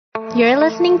You're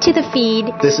listening to The Feed.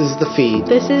 This is The Feed.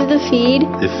 This is The Feed.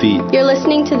 The Feed. You're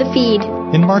listening to The Feed.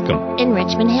 In Markham. In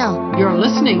Richmond Hill. You're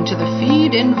listening to The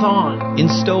Feed in Vaughan. In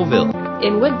Stouffville.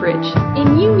 In Woodbridge.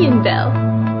 In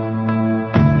Unionville.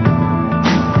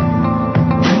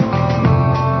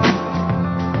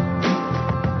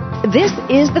 This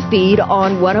is The Feed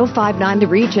on 105.9 The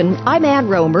Region. I'm Ann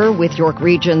Romer with York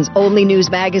Region's only news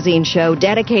magazine show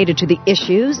dedicated to the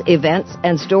issues, events,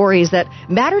 and stories that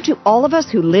matter to all of us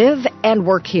who live and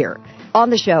work here. On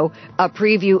the show, a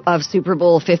preview of Super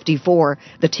Bowl 54,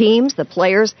 the teams, the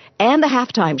players, and the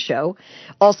halftime show.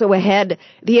 Also ahead,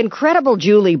 the incredible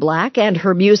Jully Black and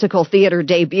her musical theater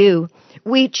debut.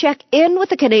 We check in with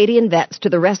the Canadian vets to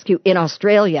the rescue in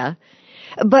Australia.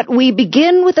 But we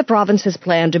begin with the province's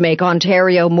plan to make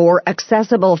Ontario more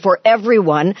accessible for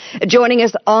everyone. Joining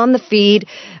us on the feed,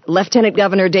 Lieutenant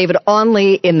Governor David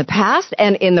Onley in the past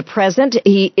and in the present.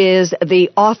 He is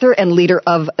the author and leader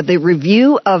of the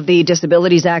review of the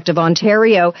Disabilities Act of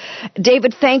Ontario.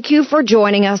 David, thank you for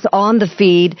joining us on the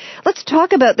feed. Let's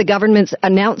talk about the government's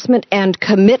announcement and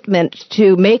commitment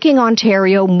to making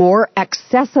Ontario more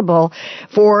accessible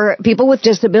for people with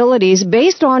disabilities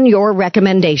based on your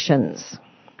recommendations.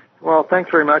 Well, thanks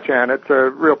very much, Ann. It's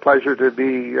a real pleasure to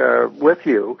be with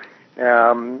you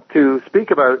to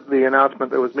speak about the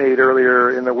announcement that was made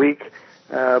earlier in the week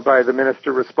by the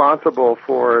minister responsible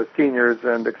for seniors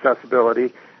and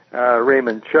accessibility,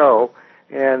 Raymond Cho.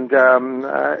 And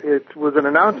it was an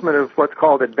announcement of what's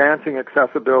called Advancing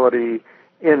Accessibility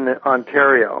in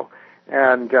Ontario.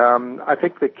 And I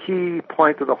think the key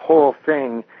point of the whole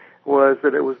thing was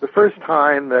that it was the first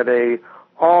time that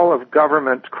all of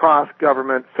government,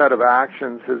 cross-government set of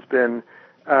actions has been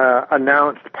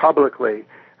announced publicly.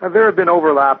 There have been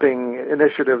overlapping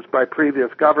initiatives by previous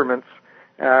governments,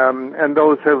 and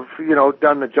those have,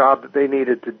 done the job that they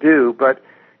needed to do. But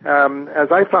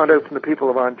as I found out from the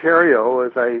people of Ontario,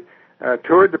 as I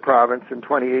toured the province in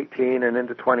 2018 and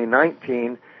into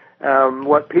 2019,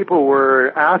 what people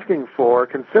were asking for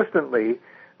consistently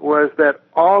was that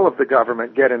all of the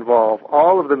government get involved,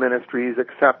 all of the ministries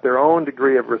accept their own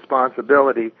degree of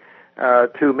responsibility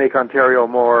to make Ontario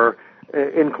more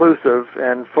inclusive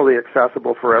and fully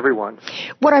accessible for everyone.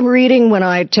 What I'm reading when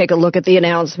I take a look at the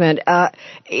announcement,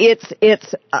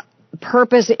 its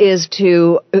purpose is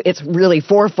it's really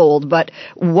fourfold, but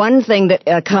one thing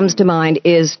that comes to mind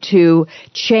is to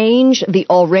change the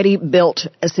already built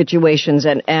situations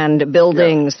and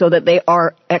buildings so that they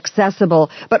are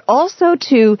accessible, but also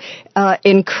to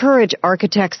encourage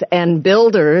architects and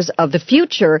builders of the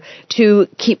future to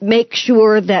make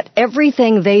sure that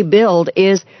everything they build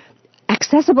is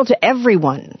accessible to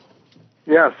everyone.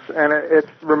 Yes, and it's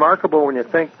remarkable when you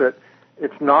think that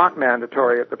it's not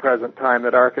mandatory at the present time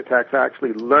that architects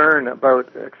actually learn about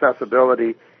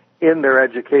accessibility in their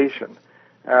education.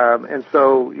 And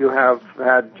so you have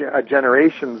had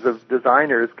generations of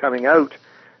designers coming out,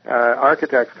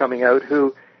 architects coming out,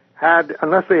 who had,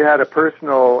 unless they had a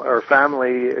personal or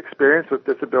family experience with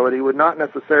disability, would not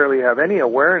necessarily have any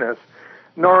awareness,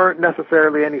 nor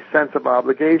necessarily any sense of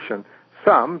obligation.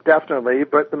 Some, definitely,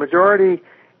 but the majority,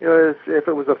 if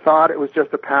it was a thought, it was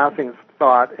just a passing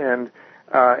thought, and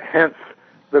hence,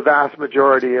 the vast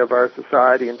majority of our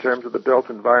society in terms of the built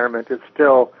environment is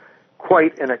still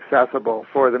quite inaccessible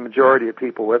for the majority of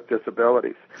people with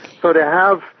disabilities. So to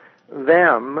have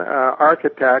them,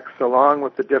 architects, along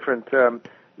with the different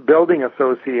building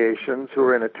associations who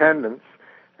are in attendance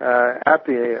at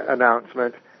the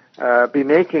announcement, be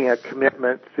making a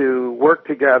commitment to work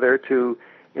together to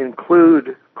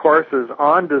include courses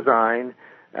on design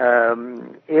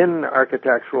in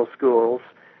architectural schools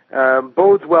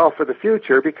bodes well for the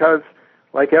future because,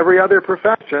 like every other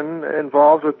profession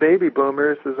involved with baby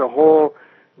boomers, there's a whole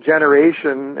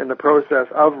generation in the process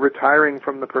of retiring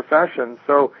from the profession.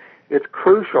 So it's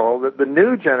crucial that the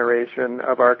new generation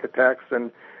of architects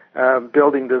and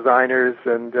building designers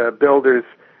and builders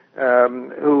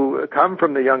who come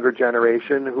from the younger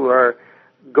generation, who are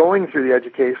going through the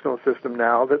educational system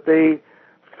now, that they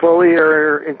fully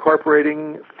are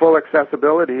incorporating full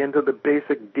accessibility into the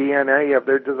basic DNA of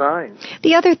their design.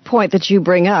 The other point that you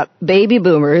bring up, baby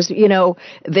boomers,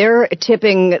 they're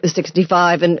tipping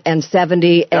 65 and 70,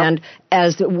 yep. And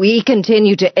as we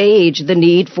continue to age, the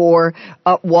need for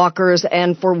walkers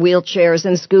and for wheelchairs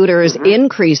and scooters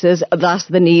increases, thus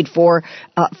the need for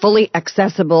fully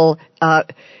accessible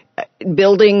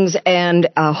buildings and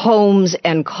homes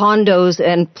and condos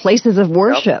and places of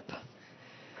worship. Yep.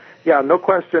 Yeah, no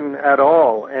question at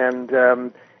all. And,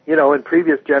 in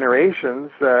previous generations,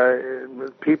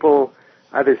 people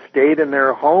either stayed in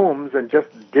their homes and just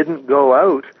didn't go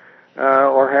out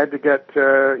or had to get,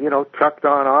 trucked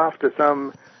on off to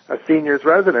some senior's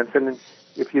residence. And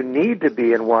if you need to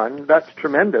be in one, that's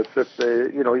tremendous if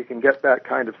you can get that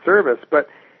kind of service. But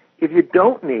if you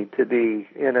don't need to be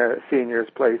in a senior's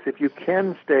place, if you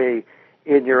can stay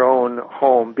in your own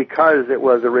home because it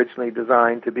was originally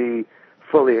designed to be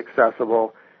fully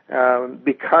accessible,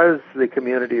 because the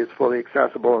community is fully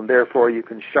accessible and therefore you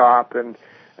can shop and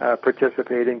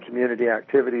participate in community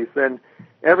activities, then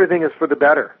everything is for the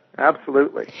better.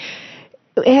 Absolutely.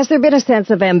 Has there been a sense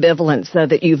of ambivalence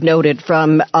that you've noted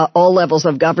from all levels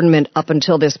of government up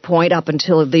until this point, up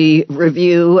until the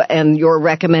review and your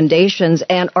recommendations?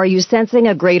 And are you sensing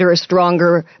a greater,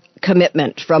 stronger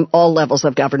commitment from all levels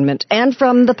of government and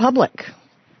from the public?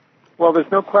 Well,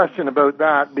 there's no question about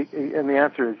that, and the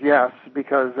answer is yes,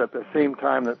 because at the same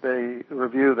time that the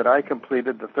review that I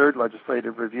completed, the third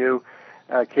legislative review,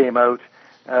 came out,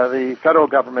 the federal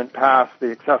government passed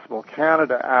the Accessible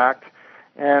Canada Act,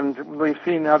 and we've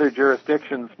seen other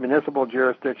jurisdictions, municipal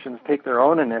jurisdictions, take their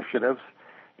own initiatives.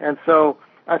 And so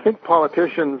I think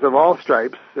politicians of all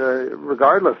stripes,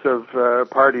 regardless of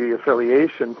party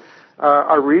affiliation,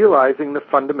 are realizing the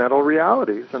fundamental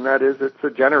realities, and that is it's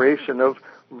a generation of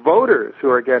voters who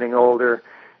are getting older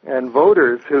and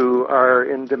voters who are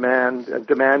in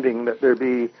demanding that there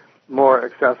be more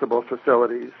accessible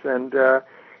facilities. And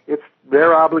it's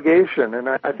their obligation, and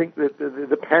I think that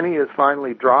the penny is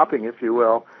finally dropping, if you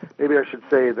will. Maybe I should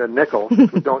say the nickel,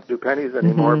 since we don't do pennies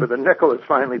anymore, but the nickel is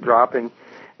finally dropping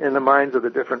in the minds of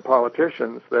the different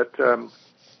politicians that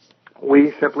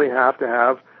we simply have to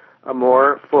have a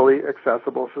more fully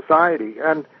accessible society.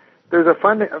 And there's a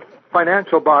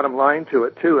financial bottom line to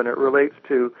it, too, and it relates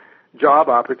to job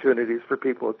opportunities for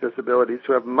people with disabilities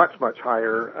who have much, much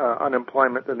higher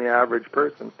unemployment than the average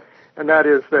person. And that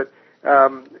is that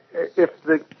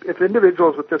if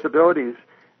individuals with disabilities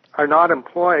are not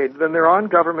employed, then they're on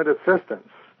government assistance.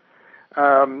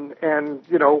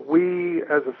 We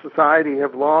as a society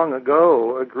have long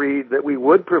ago agreed that we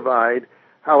would provide,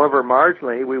 however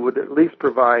marginally, we would at least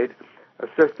provide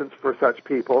assistance for such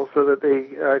people so that they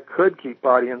could keep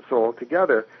body and soul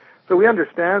together. So we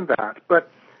understand that. But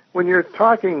when you're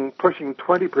pushing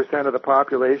 20% of the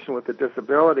population with a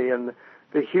disability, and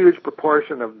the huge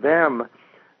proportion of them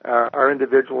are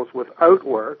individuals without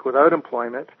work, without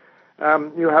employment,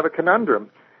 you have a conundrum.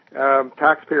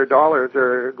 Taxpayer dollars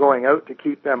are going out to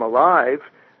keep them alive.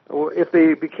 If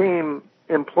they became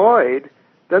employed,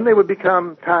 then they would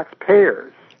become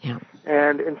taxpayers. Yeah.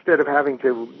 And instead of having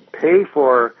to pay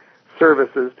for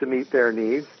services to meet their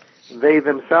needs, they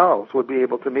themselves would be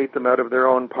able to meet them out of their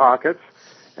own pockets,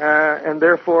 and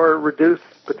therefore reduce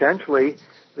potentially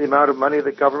the amount of money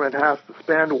that government has to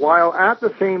spend, while at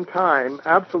the same time,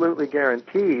 absolutely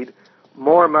guaranteed,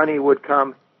 more money would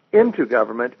come into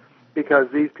government because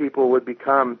these people would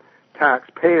become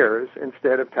taxpayers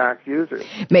instead of tax users.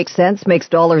 Makes sense, makes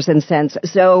dollars and cents.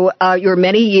 So your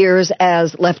many years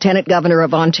as Lieutenant Governor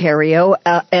of Ontario,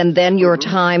 and then your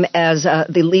time as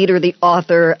the leader, the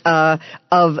author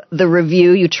of the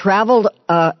review. You traveled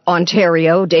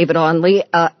Ontario, David Onley,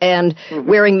 and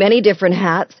wearing many different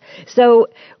hats. So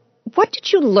what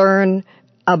did you learn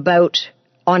about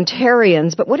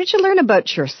Ontarians, but what did you learn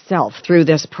about yourself through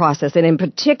this process, and in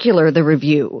particular the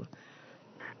review?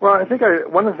 Well, I think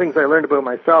one of the things I learned about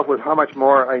myself was how much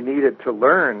more I needed to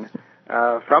learn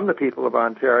from the people of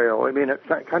Ontario. I mean, it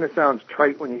kind of sounds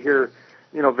trite when you hear,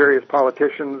 various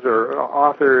politicians or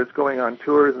authors going on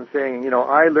tours and saying,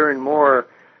 I learned more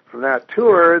from that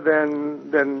tour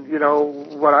than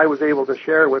what I was able to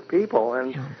share with people.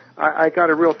 And I got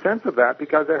a real sense of that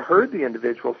because I heard the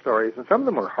individual stories, and some of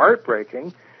them were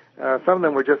heartbreaking. Some of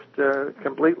them were just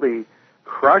completely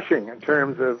crushing in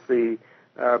terms of the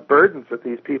burdens that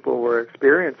these people were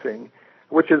experiencing,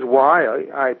 which is why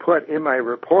I put in my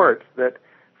report that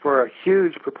for a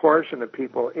huge proportion of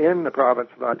people in the province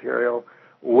of Ontario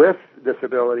with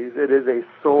disabilities, it is a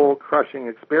soul-crushing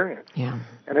experience. Yeah.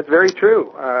 And it's very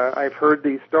true. I've heard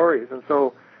these stories, and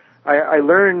so I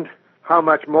learned how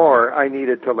much more I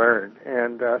needed to learn,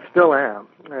 and still am.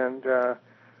 And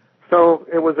so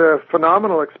it was a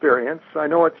phenomenal experience. I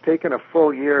know it's taken a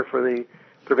full year for the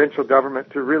provincial government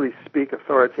to really speak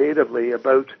authoritatively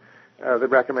about the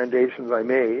recommendations I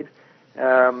made.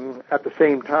 At the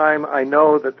same time, I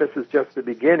know that this is just the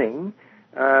beginning,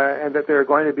 and that there are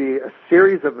going to be a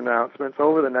series of announcements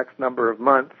over the next number of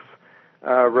months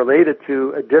related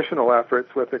to additional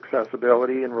efforts with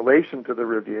accessibility in relation to the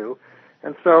review.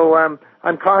 And so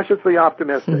I'm cautiously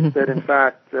optimistic that, in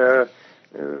fact,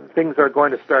 things are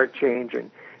going to start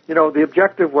changing. The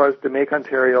objective was to make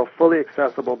Ontario fully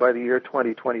accessible by the year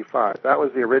 2025. That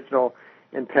was the original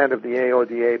intent of the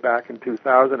AODA back in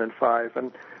 2005.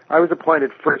 And I was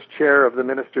appointed first chair of the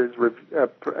Minister's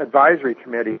Advisory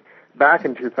Committee back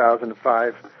in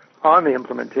 2005 on the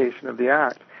implementation of the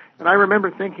Act. And I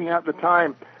remember thinking at the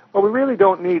time, well, we really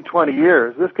don't need 20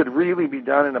 years. This could really be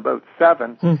done in about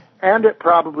 7, and it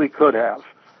probably could have.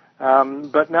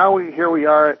 But now here we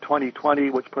are at 2020,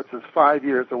 which puts us 5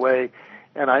 years away,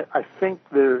 and I think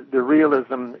the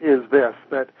realism is this,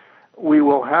 that we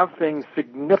will have things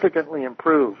significantly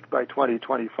improved by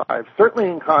 2025, certainly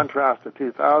in contrast to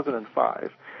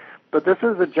 2005. But this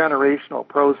is a generational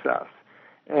process,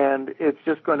 and it's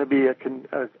just going to be a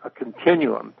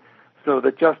continuum. So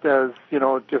that just as,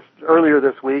 just earlier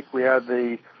this week we had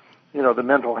the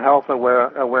mental health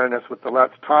awareness with the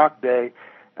Let's Talk Day.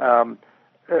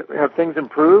 Have things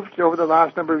improved over the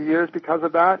last number of years because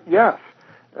of that? Yes,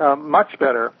 much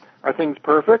better. Are things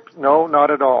perfect? No, not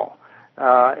at all.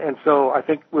 And so I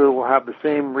think we will have the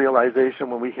same realization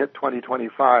when we hit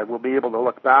 2025. We'll be able to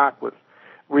look back with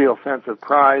real sense of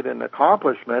pride and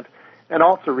accomplishment, and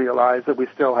also realize that we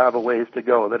still have a ways to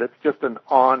go, that it's just an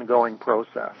ongoing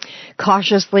process.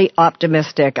 Cautiously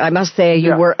optimistic. I must say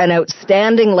you were an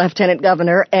outstanding Lieutenant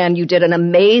Governor, and you did an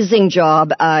amazing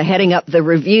job heading up the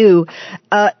review.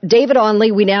 David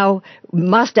Onley, we now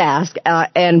must ask,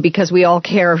 and because we all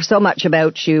care so much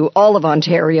about you, all of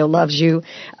Ontario loves you,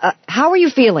 how are you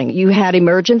feeling? You had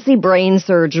emergency brain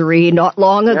surgery not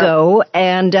long ago,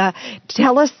 and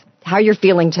tell us how you're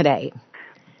feeling today.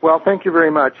 Well, thank you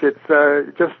very much.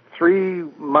 It's just 3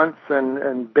 months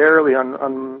and barely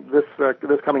on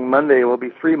this coming Monday will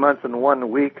be 3 months and 1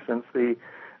 week since the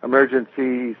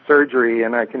emergency surgery,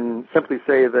 and I can simply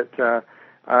say that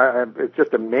I'm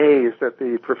just amazed at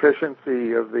the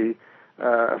proficiency of the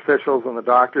officials and the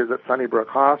doctors at Sunnybrook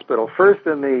Hospital. First,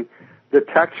 in the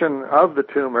detection of the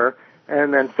tumor,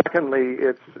 and then secondly,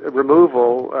 its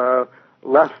removal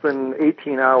less than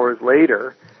 18 hours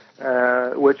later.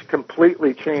 Which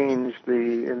completely changed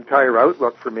the entire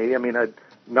outlook for me. I mean, I'd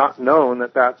not known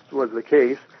that was the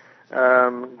case.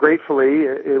 Gratefully,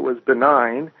 it was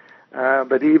benign,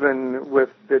 but even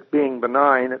with it being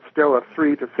benign, it's still a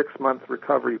 3 to 6 month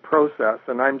recovery process,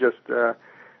 and I'm just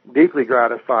deeply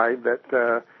gratified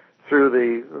that through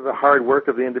the hard work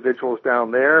of the individuals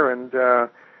down there and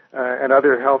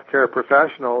other healthcare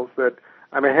professionals that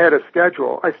I'm ahead of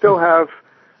schedule. I still have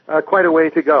quite a way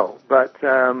to go, but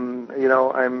I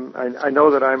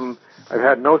know that I've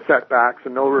had no setbacks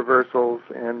and no reversals,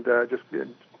 and just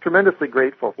tremendously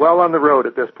grateful. Well on the road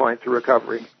at this point to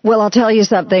recovery. Well, I'll tell you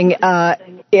something.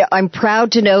 I'm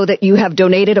proud to know that you have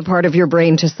donated a part of your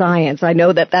brain to science. I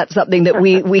know that that's something that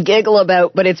we giggle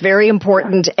about, but it's very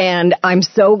important, and I'm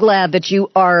so glad that you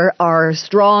are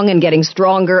strong and getting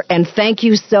stronger, and thank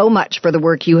you so much for the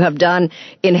work you have done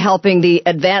in helping the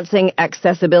Advancing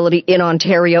Accessibility in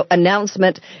Ontario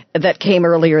announcement that came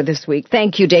earlier this week.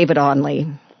 Thank you, David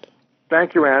Onley.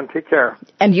 Thank you, Anne. Take care.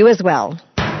 And you as well.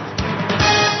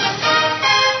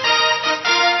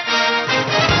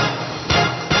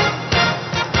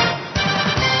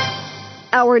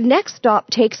 Our next stop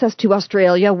takes us to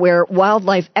Australia, where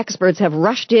wildlife experts have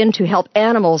rushed in to help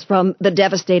animals from the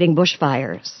devastating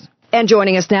bushfires. And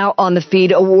joining us now on the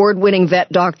feed, award-winning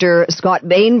vet Dr. Scott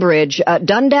Bainbridge.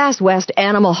 Dundas West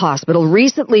Animal Hospital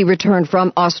recently returned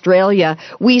from Australia.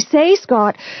 We say,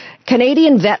 Scott,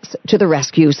 Canadian vets to the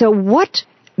rescue. So what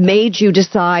made you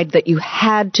decide that you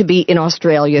had to be in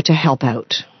Australia to help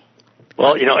out?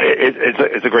 Well,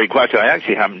 it's a great question. I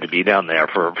actually happened to be down there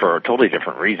for a totally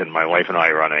different reason. My wife and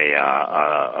I run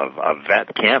a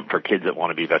vet camp for kids that want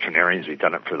to be veterinarians. We've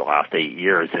done it for the last 8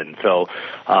 years, and so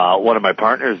one of my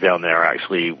partners down there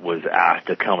actually was asked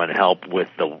to come and help with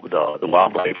the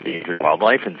wildlife, the injured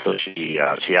wildlife, and so she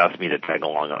asked me to tag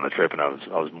along on the trip, and I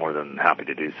was more than happy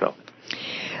to do so.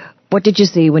 What did you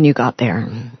see when you got there?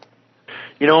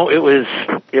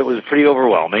 It was pretty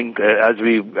overwhelming. As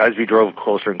we drove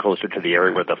closer and closer to the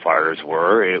area where the fires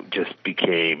were, it just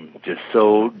became just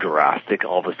so drastic.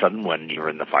 All of a sudden, when you were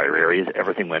in the fire areas,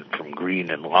 everything went from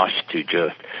green and lush to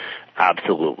just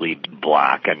absolutely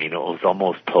black. I mean, it was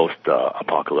almost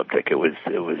post-apocalyptic. It was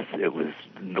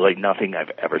like nothing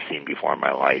I've ever seen before in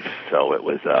my life. So it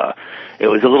was a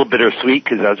little bittersweet,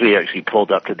 because as we actually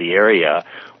pulled up to the area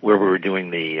where we were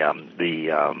doing the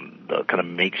kind of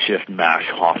makeshift MASH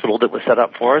hospital that was set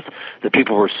up for us, the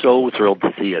people were so thrilled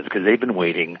to see us, because they've been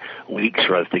waiting weeks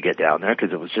for us to get down there,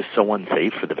 because it was just so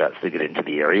unsafe for the vets to get into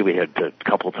the area. We had a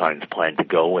couple times planned to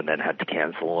go and then had to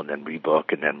cancel and then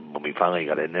rebook, and then when we finally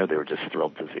got in there, they were just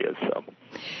thrilled to see us. So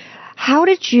How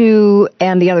did you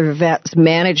and the other vets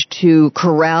manage to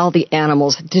corral the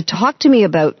animals? To talk to me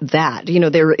about that. You know,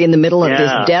 they're in the middle of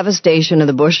this devastation of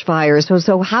the bushfires.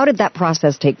 So how did that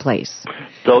process take place?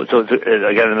 So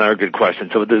again, another good question.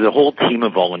 So there's a whole team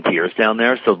of volunteers down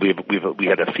there. So we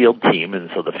had a field team, and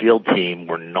so the field team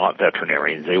were not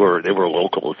veterinarians. They were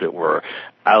locals that were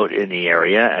out in the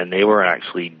area, and they were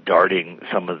actually darting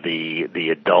some of the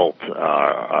adult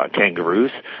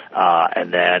kangaroos,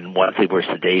 and then once they were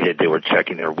sedated, they were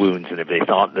checking their wounds, and if they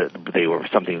thought that they were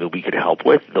something that we could help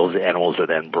with, those animals are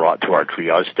then brought to our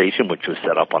triage station, which was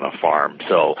set up on a farm.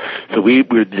 So we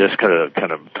would just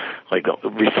kind of like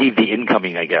receive the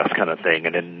incoming, I guess, kind of thing.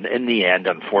 And in the end,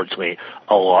 unfortunately,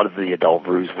 a lot of the adult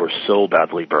roos were so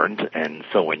badly burned and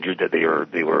so injured that they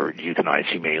were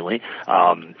euthanized humanely.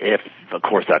 If of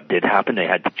course that did happen, they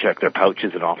had to check their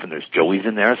pouches, and often there's joeys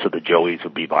in there, so the joeys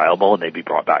would be viable and they'd be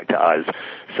brought back to us.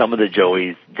 Some of the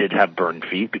joeys did have burned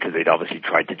feet because they'd obviously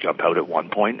tried to jump out at one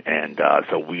point, and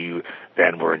so we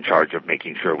then were in charge of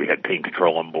making sure we had pain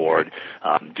control on board,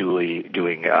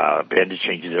 doing bandage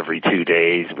changes every 2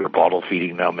 days. We were bottle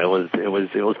feeding them. It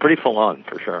was pretty full on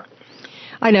for sure.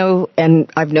 I know,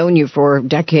 and I've known you for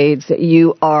decades.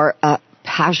 You are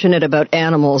passionate about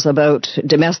animals, about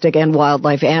domestic and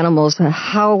wildlife animals.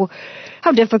 How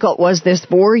difficult was this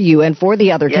for you and for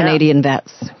the other Canadian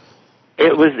vets?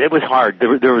 It was hard. There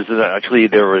was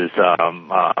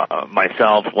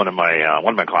myself, one of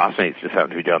my classmates just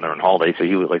happened to be down there on holiday, so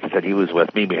like I said, he was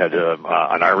with me. We had an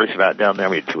Irish vet down there,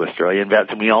 we had 2 Australian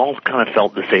vets, and we all kind of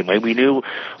felt the same way. We knew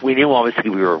obviously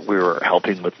we were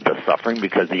helping with the suffering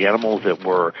because the animals that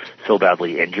were so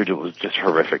badly injured, it was just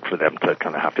horrific for them to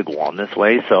kind of have to go on this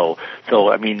way. So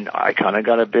I mean, I kind of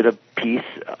got a bit of peace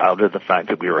out of the fact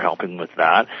that we were helping with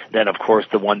that. Then of course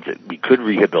the ones that we could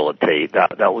rehabilitate,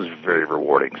 that was very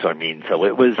rewarding. So I mean, so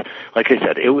it was, like I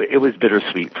said, it was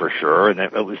bittersweet for sure, and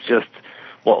it was just,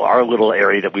 well, our little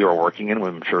area that we were working in,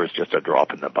 I'm sure is just a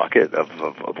drop in the bucket of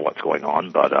what's going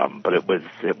on, but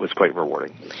it was quite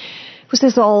rewarding. Was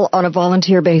this all on a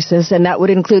volunteer basis, and that would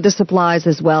include the supplies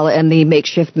as well and the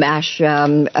makeshift MASH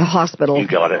hospital? You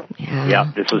got it.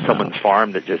 Yeah, this was someone's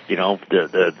farm that just,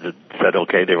 said,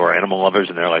 okay, they were animal lovers,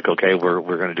 and they're like, okay, we're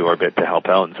going to do our bit to help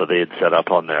out, and so they had set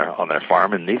up on their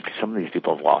farm, and some of these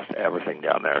people have lost everything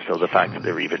down there. So the fact that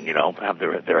they're even, have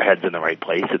their heads in the right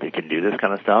place, that they can do this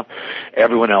kind of stuff.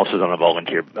 Everyone else was on a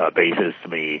volunteer basis.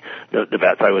 The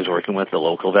vets I was working with, the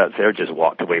local vets there, just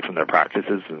walked away from their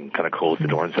practices and kind of closed the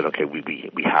door and said, okay,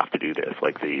 we have to do this.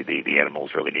 Like the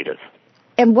animals really need us.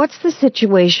 And what's the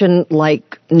situation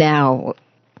like now?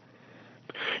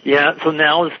 Yeah, so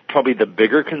now is probably the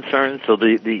bigger concern. So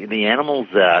the animals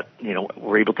that,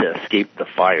 were able to escape the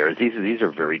fires, these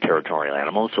are very territorial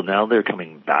animals. So now they're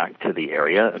coming back to the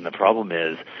area, and the problem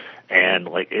is, and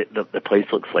the place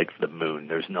looks like the moon.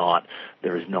 There is not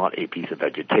a piece of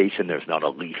vegetation. There's not a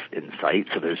leaf in sight.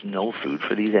 So there's no food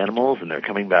for these animals, and they're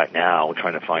coming back now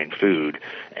trying to find food,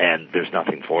 and there's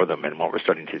nothing for them. And what we're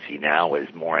starting to see now is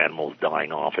more animals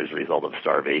dying off as a result of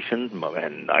starvation.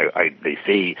 And they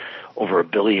say over 1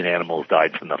 billion animals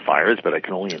died from the fires, but I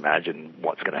can only imagine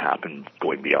what's going to happen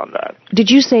going beyond that. Did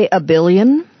you say 1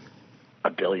 billion?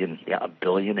 1 billion, yeah, 1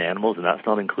 billion animals, and that's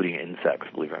not including insects,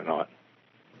 believe it or not.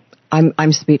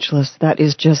 I'm speechless. That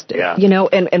is just,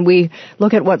 and we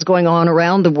look at what's going on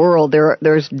around the world.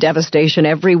 There's devastation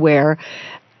everywhere.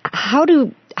 How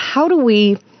do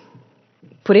we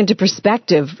put into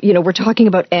perspective, we're talking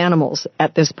about animals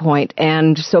at this point,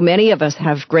 and so many of us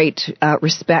have great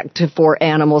respect for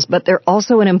animals, but they're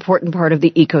also an important part of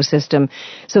the ecosystem.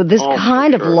 So this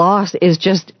kind of loss is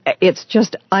it's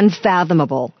just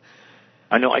unfathomable.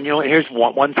 I know, and here's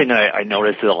one thing I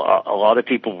noticed. A lot of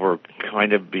people were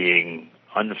kind of being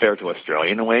unfair to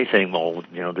Australia in a way, saying, well,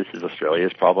 this is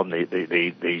Australia's problem.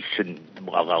 They shouldn't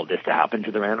allow this to happen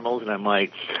to their animals. And I'm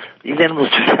like, these animals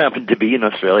just happen to be in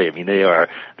Australia. I mean, they are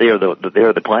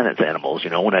the planet's animals,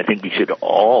 and I think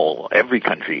every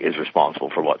country is responsible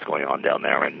for what's going on down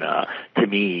there. And to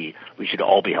me, we should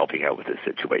all be helping out with this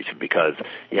situation because,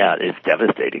 it's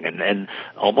devastating. And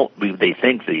almost they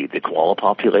think the koala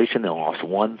population, they lost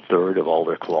 1/3 of all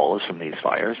their koalas from these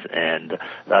fires, and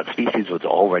that species was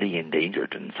already endangered.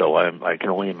 And so I can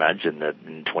only imagine that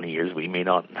in 20 years we may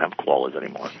not have koalas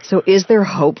anymore. So is there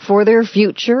hope for their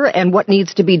future, and what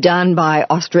needs to be done by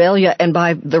Australia and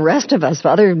by the rest of us,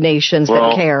 other nations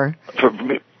that care? For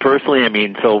me, personally, I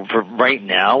mean, so for right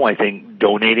now, I think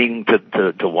donating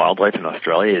to wildlife in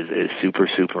Australia is super,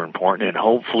 super important. And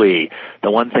hopefully,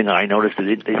 the one thing I noticed is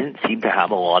they didn't seem to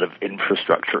have a lot of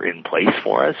infrastructure in place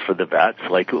for us, for the vets.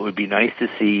 Like, it would be nice to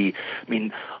see, I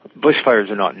mean,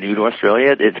 bushfires are not new to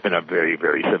Australia. It's been a very,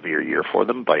 very severe year for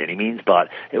them by any means, but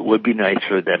it would be nice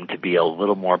for them to be a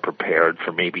little more prepared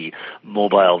for maybe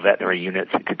mobile veterinary units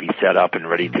that could be set up and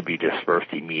ready to be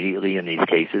dispersed immediately in these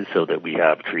cases, so that we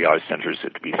have triage centers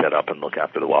that could be set up and look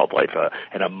after the wildlife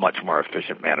in a much more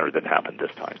efficient manner than happened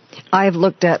this time. I've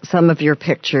looked at some of your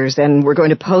pictures, and we're going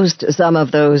to post some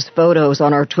of those photos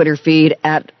on our Twitter feed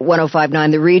at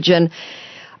 1059 The Region.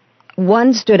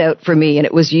 One stood out for me, and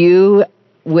it was you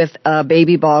with a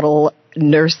baby bottle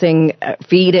nursing,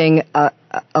 feeding a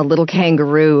little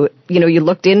kangaroo. You know, you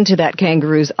looked into that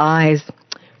kangaroo's eyes.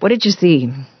 What did you see?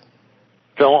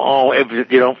 So, it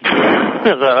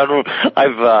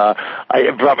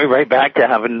brought me right back to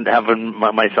having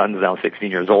my son's now 16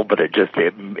 years old, but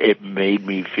it made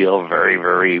me feel very,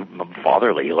 very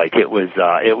fatherly. Like, it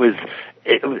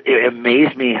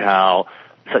amazed me how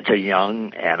such a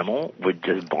young animal would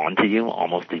just bond to you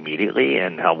almost immediately,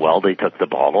 and how well they took the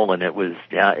bottle, and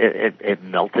it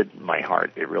melted my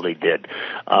heart. It really did.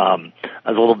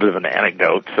 As a little bit of an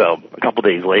anecdote, so a couple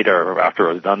days later, after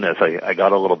I was done this, I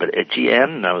got a little bit itchy,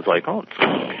 and I was like, oh,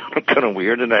 it's kind of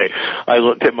weird, and I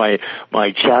looked at my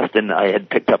chest, and I had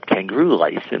picked up kangaroo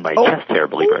lice in my chest hair,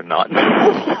 believe it or not. So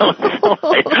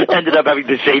I ended up having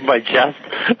to shave my chest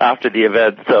after the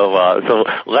event. So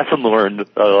lesson learned.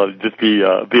 Just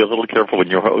be a little careful when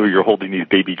you're holding these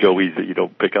baby joeys that you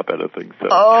don't pick up anything.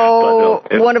 So,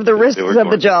 one of the risks of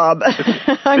the job.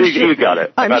 You got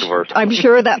it. I've had worse. I'm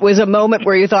sure that was a moment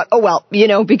where you thought, oh, well,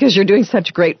 because you're doing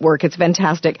such great work. It's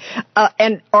fantastic.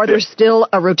 And are there still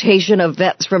a rotation of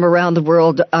vets from around the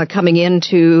world coming in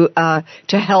to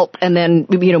help, and then,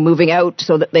 moving out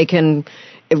so that they can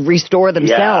restore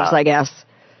themselves, I guess?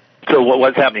 So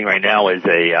what's happening right now is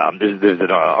there's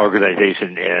an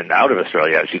organization out of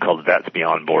Australia actually called Vets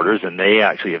Beyond Borders, and they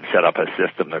actually have set up a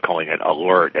system. They're calling it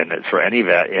Alert, and it's for any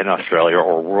vet in Australia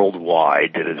or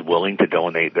worldwide that is willing to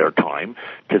donate their time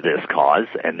to this cause,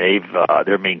 and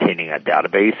they're maintaining a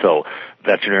database. So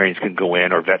veterinarians can go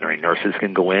in, or veterinary nurses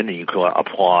can go in, and you can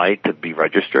apply to be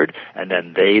registered, and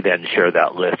then they share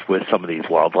that list with some of these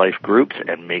wildlife groups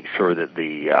and make sure that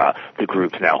the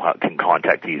groups now can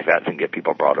contact these vets and get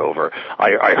people brought over.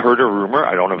 I heard a rumor,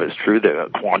 I don't know if it's true,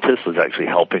 that Qantas was actually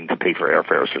helping to pay for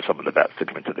airfares for some of the vets to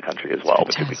come into the country as well,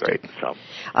 which would be great. So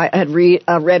I had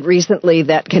read recently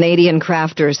that Canadian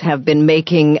crafters have been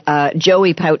making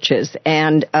Joey pouches,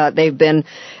 and they've been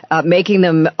making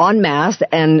them en masse,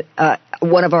 and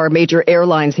one of our major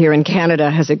airlines here in Canada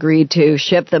has agreed to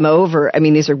ship them over. I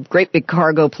mean, these are great big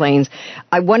cargo planes.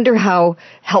 I wonder how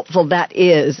helpful that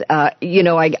is. I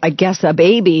guess a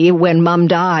baby, when mom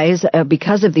dies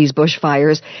because of these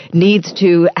bushfires, needs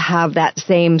to have that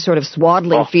same sort of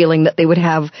swaddling feeling that they would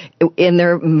have in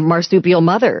their marsupial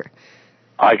mother.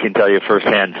 I can tell you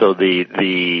firsthand. So in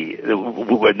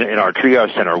our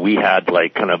triage center, we had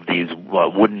like kind of these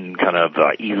wooden kind of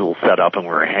easels set up, and we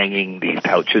were hanging these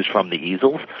pouches from the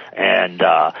easels, and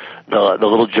the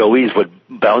little joeys would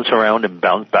bounce around and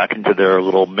bounce back into their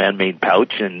little man-made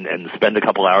pouch and spend a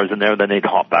couple hours in there. Then they'd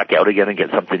hop back out again and get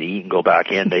something to eat and go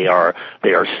back in. They are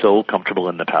so comfortable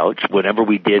in the pouch. Whenever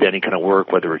we did any kind of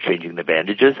work, whether we're changing the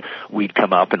bandages, we'd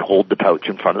come up and hold the pouch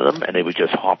in front of them, and they would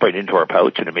just hop right into our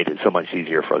pouch, and it made it so much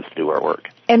easier for us to do our work.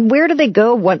 And where do they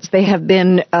go once they have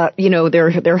been,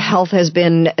 their health has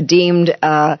been deemed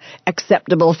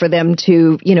acceptable for them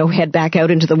to, head back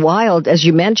out into the wild? As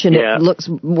you mentioned, It looks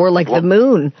more like the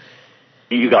moon.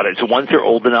 You got it. So once they're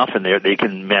old enough and they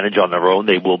can manage on their own,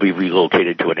 they will be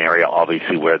relocated to an area,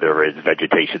 obviously, where there is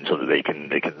vegetation, so that they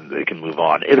can move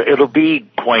on. It'll be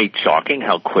quite shocking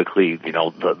how quickly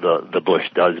the bush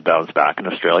does bounce back in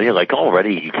Australia. Like,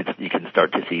 already you can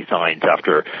start to see signs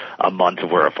after a month of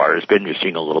where a fire has been. You're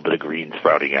seeing a little bit of green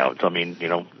sprouting out. So I mean,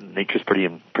 nature's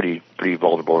pretty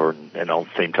vulnerable, and at the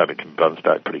same time it can bounce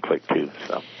back pretty quick too.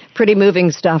 So. Pretty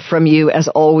moving stuff from you, as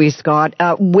always, Scott.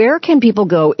 Where can people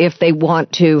go if they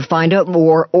want to find out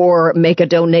more or make a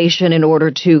donation in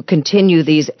order to continue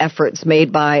these efforts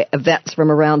made by vets from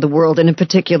around the world, and in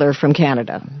particular from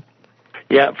Canada?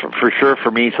 Yeah, for sure. For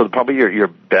me, so probably your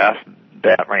best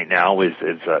bet right now is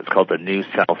it's called the New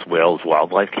South Wales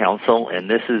Wildlife Council, and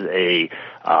this is a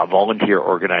volunteer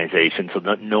organization. So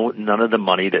none of the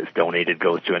money that's donated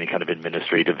goes to any kind of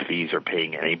administrative fees or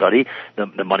paying anybody.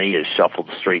 The money is shuffled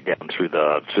straight down through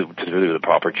the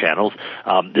proper channels.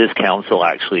 This council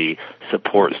actually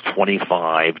supports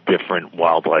 25 different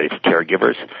wildlife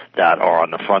caregivers that are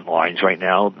on the front lines right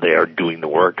now. They are doing the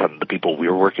work on the people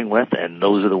we're working with, and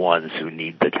those are the ones who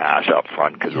need the cash up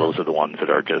front, because those are the ones that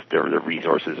are just, their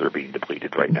resources are being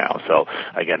depleted right now. So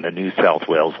again, the New South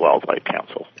Wales Wildlife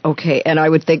Council. Okay, and I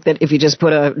would think that if you just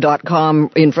put a .com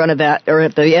in front of that, or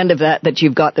at the end of that, that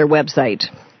you've got their website.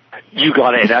 You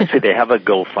got it. And actually, they have a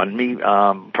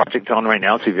GoFundMe project on right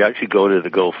now. So if you actually go to the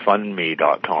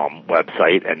GoFundMe.com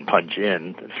website and punch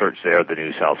in, search there, the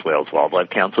New South Wales Wildlife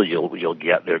Council, you'll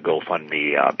get their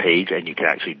GoFundMe page, and you can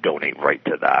actually donate right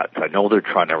to that. So I know they're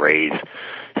trying to raise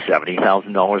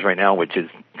 $70,000 right now, which is,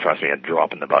 trust me, a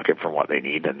drop in the bucket from what they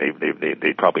need, and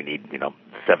they probably need,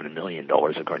 $7 million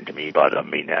according to me. But I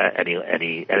mean,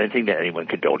 anything that anyone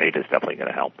can donate is definitely going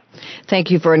to help.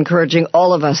 Thank you for encouraging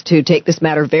all of us to take this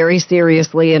matter very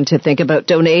seriously and to think about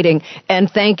donating. And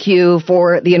thank you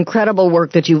for the incredible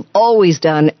work that you've always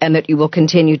done and that you will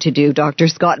continue to do. Dr.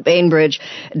 Scott Bainbridge,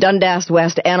 Dundas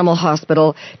West Animal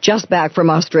Hospital, just back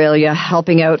from Australia,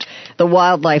 helping out the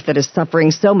wildlife that is suffering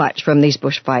so much from these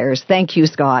bushfires. Thank you,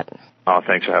 Scott. Oh,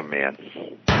 thanks for having me in.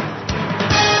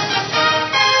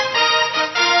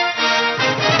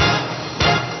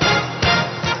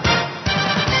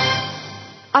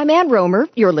 I'm Ann Romer.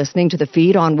 You're listening to The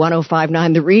Feed on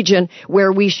 105.9 The Region,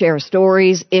 where we share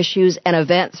stories, issues, and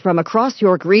events from across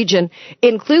York Region,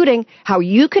 including how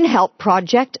you can help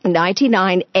Project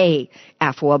 99A.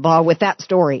 Afua with that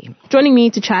story. Joining me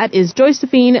to chat is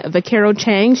Josephine Vaquero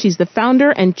Chang. She's the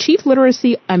founder and Chief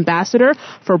Literacy Ambassador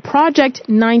for Project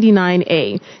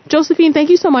 99A. Josephine, thank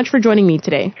you so much for joining me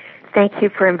today. Thank you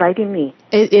for inviting me.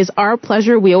 It is our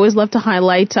pleasure. We always love to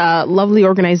highlight lovely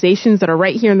organizations that are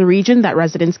right here in the region that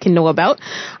residents can know about.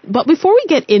 But before we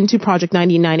get into Project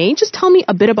 99A, just tell me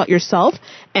a bit about yourself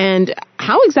and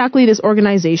how exactly this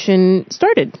organization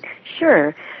started.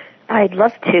 Sure. I'd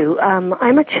love to.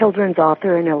 I'm a children's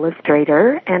author and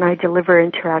illustrator, and I deliver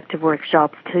interactive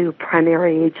workshops to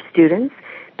primary age students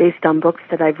based on books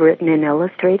that I've written and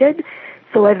illustrated.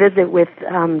 So I visit with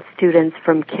students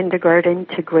from kindergarten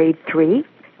to grade 3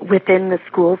 within the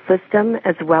school system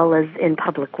as well as in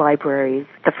public libraries.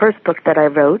 The first book that I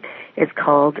wrote is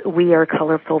called We Are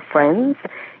Colorful Friends,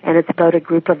 and it's about a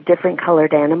group of different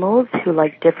colored animals who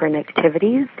like different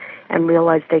activities and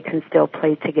realize they can still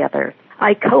play together.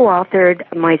 I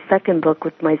co-authored my second book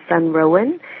with my son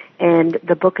Rowan, and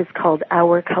the book is called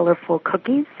Our Colorful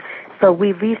Cookies. So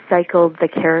we recycled the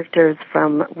characters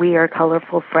from We Are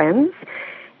Colorful Friends,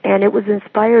 and it was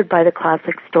inspired by the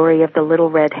classic story of the Little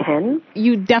Red Hen.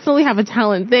 You definitely have a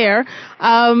talent there.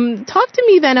 Talk to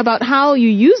me then about how you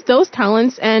used those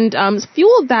talents and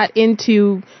fueled that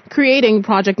into creating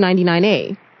Project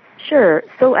 99A. Sure.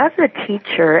 So as a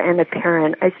teacher and a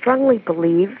parent, I strongly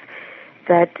believe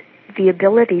that the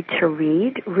ability to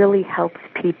read really helps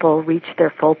people reach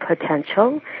their full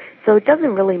potential. So it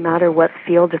doesn't really matter what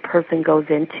field a person goes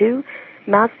into.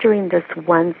 Mastering this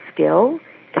one skill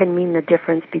can mean the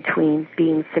difference between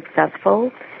being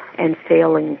successful and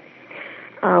failing.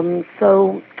 As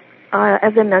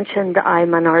I mentioned,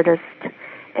 I'm an artist,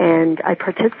 and I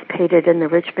participated in the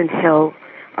Richmond Hill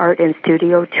Art and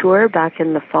Studio Tour back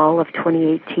in the fall of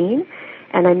 2018,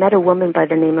 and I met a woman by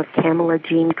the name of Kamala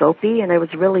Jean Gopi, and I was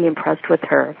really impressed with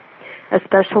her,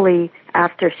 especially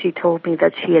after she told me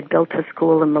that she had built a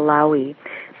school in Malawi.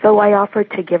 So I offered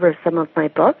to give her some of my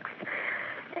books,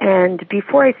 and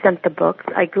before I sent the books,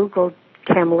 I Googled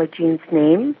Kamala Jean's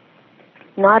name.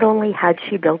 Not only had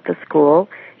she built the school,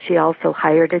 she also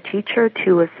hired a teacher,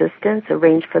 2 assistants,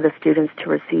 arranged for the students to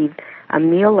receive a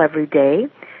meal every day.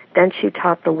 Then she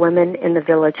taught the women in the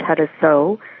village how to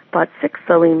sew, bought 6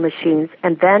 sewing machines,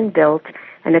 and then built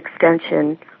an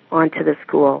extension onto the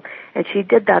school. And she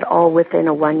did that all within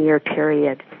a 1-year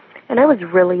period. And I was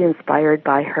really inspired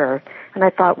by her. And I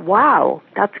thought, wow,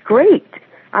 that's great.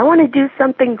 I want to do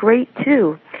something great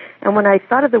too. And when I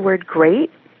thought of the word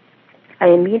great, I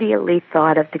immediately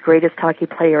thought of the greatest hockey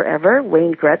player ever,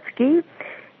 Wayne Gretzky.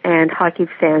 And hockey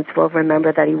fans will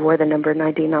remember that he wore the number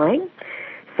 99.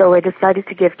 So I decided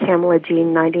to give Kamala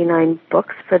Jean 99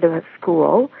 books for the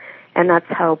school, and that's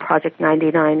how Project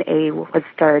 99A was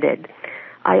started.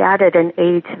 I added an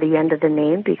A to the end of the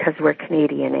name because we're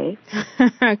Canadian,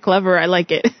 eh? Clever, I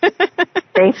like it.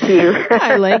 Thank you.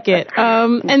 I like it.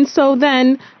 And so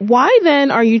then, why then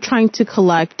are you trying to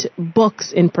collect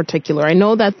books in particular? I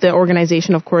know that the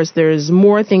organization, of course, there's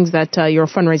more things that you're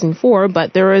fundraising for,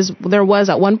 but there was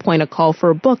at one point a call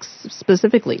for books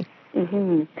specifically.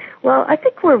 Mm-hmm. Well, I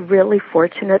think we're really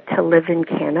fortunate to live in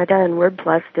Canada, and we're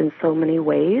blessed in so many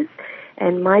ways.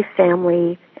 And my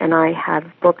family and I have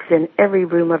books in every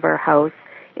room of our house,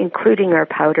 including our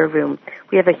powder room.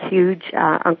 We have a huge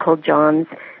Uncle John's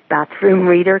bathroom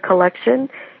reader collection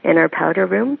in our powder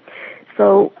room.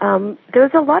 So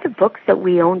there's a lot of books that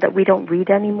we own that we don't read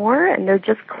anymore, and they're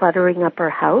just cluttering up our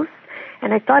house.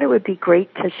 And I thought it would be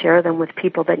great to share them with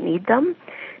people that need them.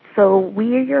 So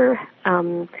we are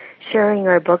sharing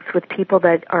our books with people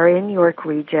that are in York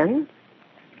Region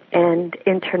and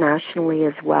internationally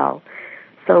as well.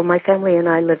 So my family and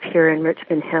I live here in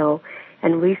Richmond Hill,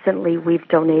 and recently we've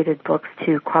donated books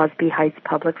to Crosby Heights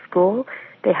Public School.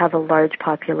 They have a large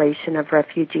population of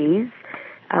refugees.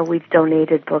 We've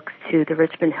donated books to the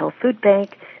Richmond Hill Food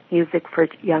Bank, Music for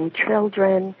Young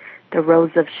Children, the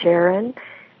Rose of Sharon.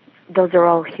 Those are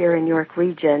all here in York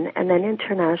Region. And then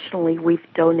internationally, we've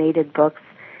donated books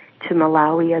to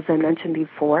Malawi, as I mentioned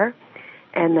before,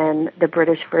 and then the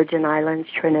British Virgin Islands,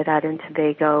 Trinidad and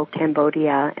Tobago,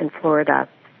 Cambodia, and Florida.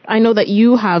 I know that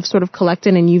you have sort of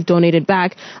collected and you've donated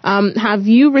back. Have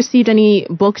you received any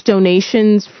book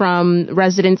donations from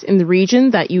residents in the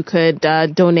region that you could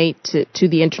donate to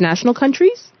the international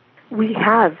countries? We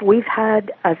have. We've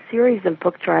had a series of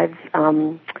book drives.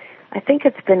 I think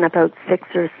it's been about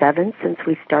 6 or 7 since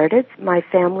we started. My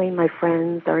family, my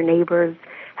friends, our neighbors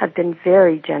have been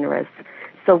very generous.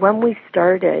 So when we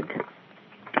started,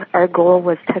 our goal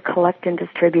was to collect and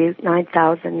distribute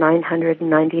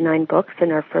 9,999 books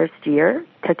in our first year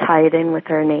to tie it in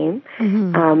with our name.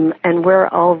 Mm-hmm. And we're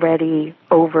already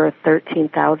over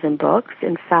 13,000 books.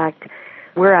 In fact,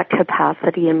 we're at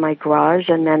capacity in my garage,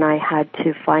 and then I had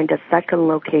to find a second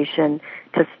location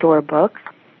to store books.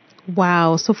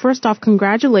 Wow. So first off,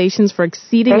 congratulations for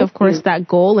exceeding, of course, that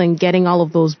goal and getting all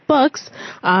of those books.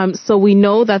 So we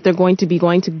know that they're going to be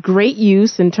going to great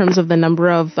use in terms of the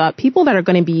number of people that are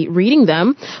going to be reading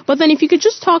them. But then if you could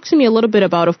just talk to me a little bit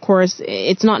about, of course,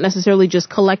 it's not necessarily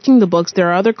just collecting the books. There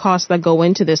are other costs that go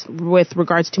into this with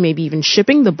regards to maybe even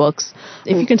shipping the books.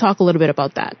 If you can talk a little bit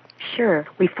about that. Sure.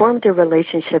 We formed a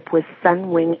relationship with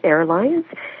Sunwing Airlines,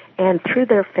 and through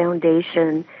their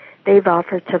foundation, they've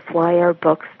offered to fly our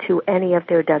books to any of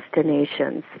their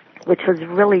destinations, which was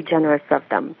really generous of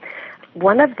them.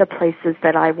 One of the places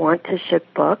that I want to ship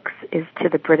books is to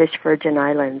the British Virgin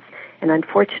Islands, and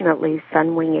unfortunately,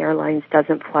 Sunwing Airlines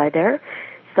doesn't fly there,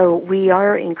 so we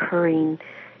are incurring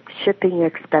shipping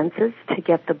expenses to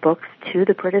get the books to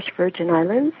the British Virgin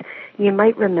Islands. You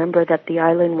might remember that the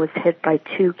island was hit by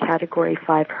 2 Category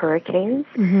 5 hurricanes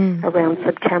around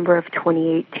September of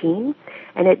 2018,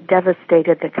 and it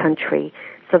devastated the country.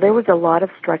 So there was a lot of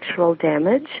structural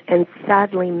damage, and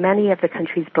sadly, many of the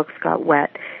country's books got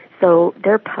wet. So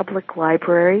their public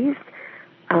libraries,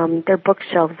 their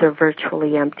bookshelves are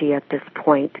virtually empty at this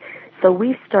point. So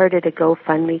we started a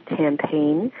GoFundMe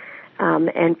campaign,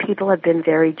 and people have been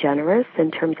very generous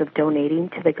in terms of donating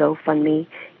to the GoFundMe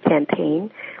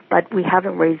campaign, but we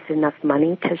haven't raised enough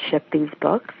money to ship these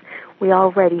books. We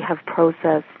already have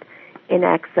processed in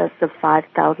excess of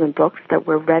 5,000 books that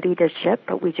we're ready to ship,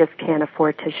 but we just can't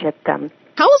afford to ship them.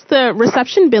 How has the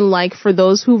reception been like for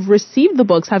those who've received the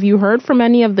books? Have you heard from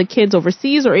any of the kids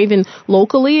overseas or even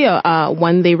locally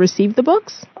when they received the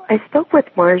books? I spoke with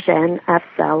Marjane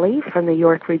Afzali from the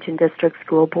York Region District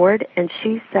School Board, and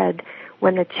she said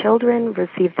when the children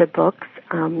received the books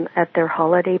at their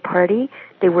holiday party,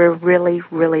 they were really,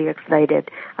 really excited.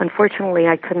 Unfortunately,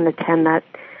 I couldn't attend that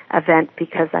event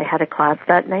because I had a class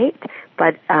that night,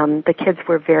 but the kids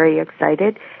were very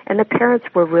excited, and the parents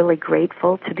were really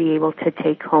grateful to be able to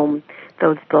take home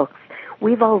those books.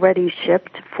 We've already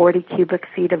shipped 40 cubic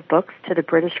feet of books to the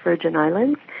British Virgin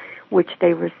Islands, which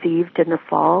they received in the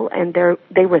fall, and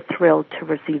they were thrilled to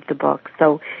receive the book.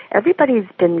 So everybody's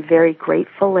been very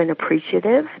grateful and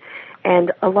appreciative,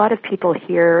 and a lot of people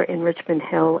here in Richmond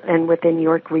Hill and within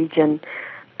York Region,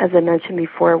 as I mentioned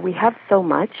before, we have so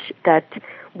much that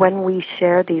when we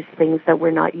share these things that we're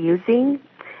not using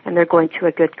and they're going to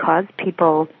a good cause,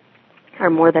 people are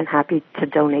more than happy to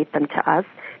donate them to us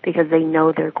because they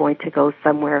know they're going to go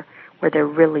somewhere where they're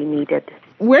really needed.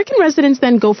 Where can residents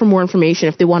then go for more information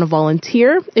if they want to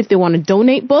volunteer, if they want to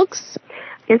donate books?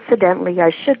 Incidentally,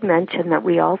 I should mention that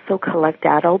we also collect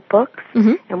adult books,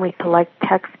 and we collect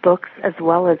textbooks as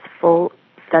well as full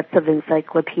sets of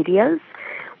encyclopedias.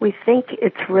 We think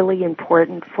it's really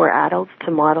important for adults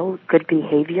to model good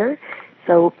behavior,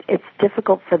 so it's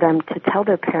difficult for them to tell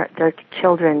their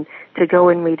children to go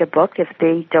and read a book if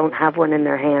they don't have one in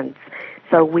their hands.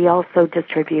 So we also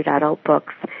distribute adult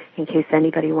books, in case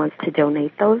anybody wants to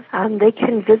donate those. They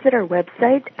can visit our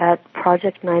website at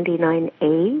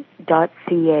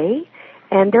project99a.ca,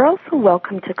 and they're also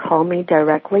welcome to call me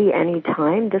directly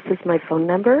anytime. This is my phone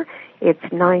number. It's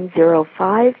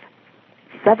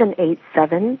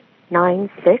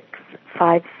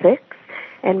 905-787-9656,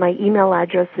 and my email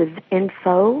address is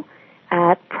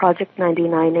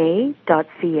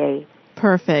info@project99a.ca.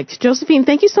 Perfect. Josephine,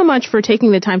 thank you so much for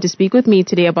taking the time to speak with me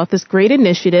today about this great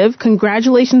initiative.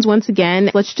 Congratulations once again.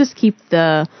 Let's just keep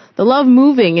the love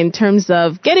moving in terms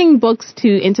of getting books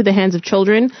into the hands of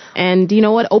children and, you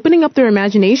know what, opening up their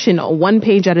imagination one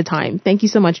page at a time. Thank you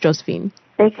so much, Josephine.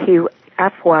 Thank you.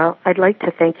 Afua, I'd like to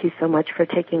thank you so much for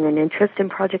taking an interest in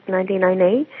Project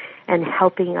 99A and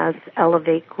helping us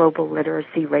elevate global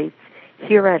literacy rates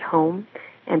here at home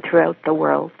and throughout the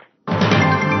world.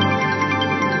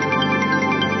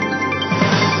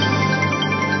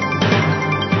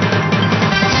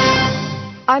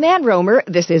 I'm Ann Romer.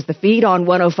 This is The Feed on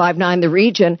 105.9 The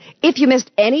Region. If you missed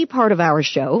any part of our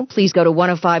show, please go to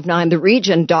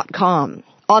 1059theregion.com.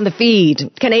 On The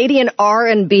Feed, Canadian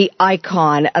R&B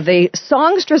icon, the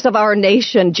songstress of our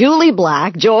nation, Jully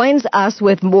Black, joins us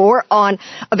with more on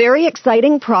a very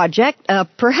exciting project,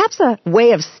 perhaps a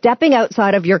way of stepping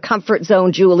outside of your comfort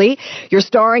zone, Jully. You're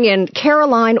starring in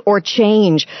Caroline or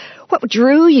Change. What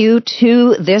drew you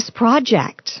to this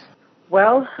project?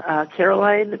 Well,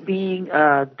 Caroline being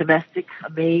a domestic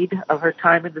maid of her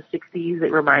time in the 60s,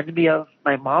 it reminded me of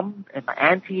my mom and my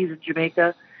aunties in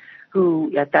Jamaica,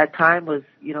 who at that time was,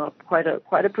 you know, quite a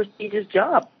prestigious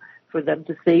job for them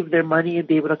to save their money and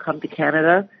be able to come to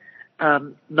Canada,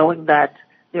 knowing that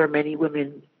there are many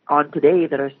women on today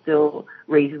that are still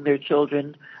raising their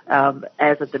children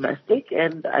as a domestic,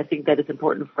 and I think that it's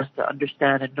important for us to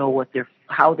understand and know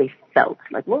how they felt,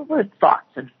 like what were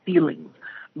thoughts and feelings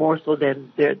more so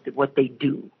than what they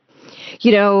do.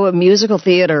 You know, musical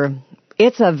theater,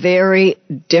 it's a very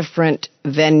different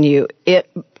venue. It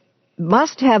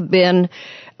must have been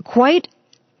quite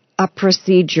a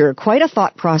procedure, quite a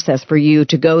thought process for you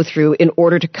to go through in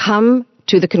order to come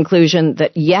to the conclusion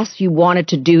that, yes, you wanted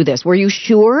to do this. Were you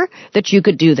sure that you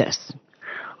could do this?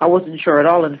 I wasn't sure at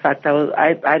all. In fact,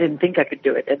 I didn't think I could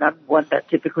do it, and I'm one that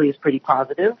typically is pretty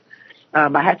positive.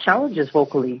 I had challenges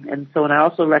vocally, and so, and I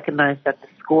also recognized that the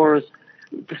score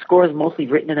is mostly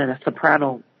written in a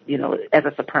soprano, you know, as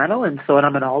a soprano, and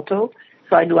I'm an alto,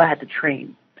 so I knew I had to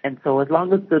train. And so as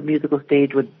long as the musical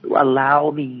stage would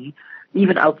allow me,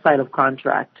 even outside of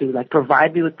contract, to like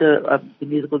provide me with the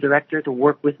musical director to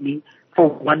work with me for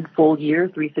one full year,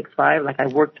 365, like I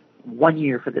worked 1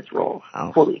 year for this role,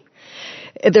 fully.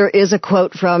 There is a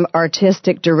quote from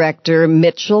artistic director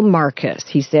Mitchell Marcus.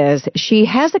 He says, "She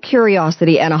has a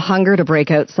curiosity and a hunger to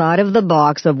break outside of the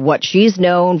box of what she's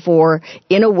known for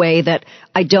in a way that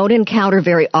I don't encounter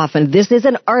very often. This is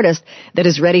an artist that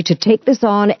is ready to take this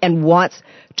on and wants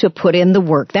to put in the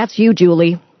work." That's you,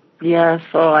 Jully. Yes.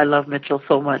 Oh, I love Mitchell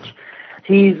so much.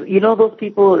 He's, you know, those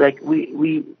people, like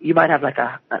you might have like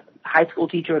a high school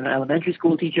teacher and an elementary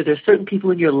school teacher. There's certain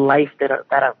people in your life that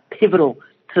are pivotal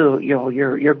to, you know,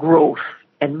 your growth.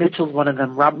 And Mitchell's one of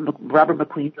them. Robert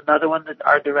McQueen's another one, that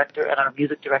our director and our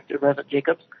music director, Reverend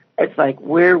Jacobs. It's like,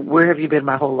 where have you been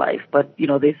my whole life? But, you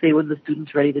know, they say when the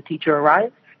student's ready, the teacher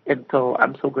arrives. And so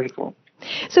I'm so grateful.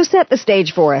 So set the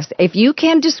stage for us. If you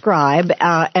can describe,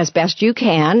 as best you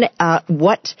can,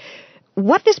 what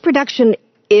this production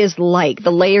is like,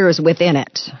 the layers within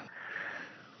it.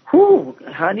 Whew,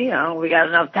 honey, I don't we got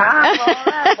enough time for all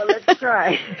that, but let's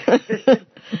try.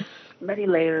 Many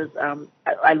layers.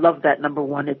 I love that. Number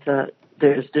one,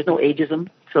 there's no ageism.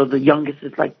 So the youngest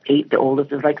is like 8, the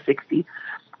oldest is like 60.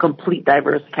 Complete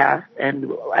diverse cast,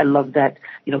 and I love that.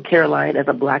 You know, Caroline as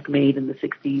a black maid in the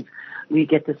 60s, we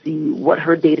get to see what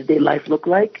her day-to-day life looked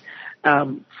like,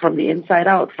 from the inside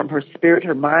out, from her spirit,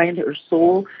 her mind, her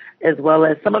soul, as well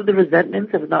as some of the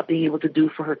resentments of not being able to do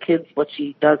for her kids what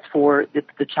she does for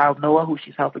the child Noah, who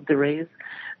she's helping to raise,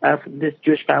 from this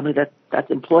Jewish family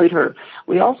that's employed her.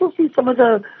 We also see some of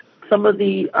the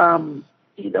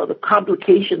you know, the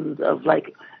complications of,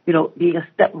 like, you know, being a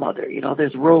stepmother. You know,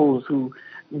 there's Rose who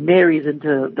marries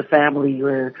into the family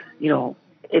where, you know,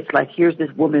 it's like, here's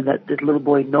this woman that this little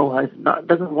boy Noah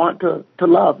doesn't want to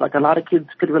love. Like, a lot of kids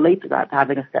could relate to that,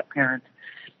 having a step parent,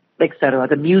 etc.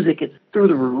 The music is through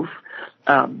the roof.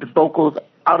 The vocals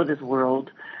out of this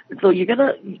world. And so you're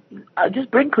gonna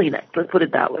just bring Kleenex. Let's put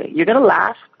it that way. You're gonna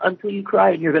laugh until you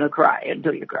cry, and you're gonna cry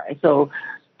until you cry. So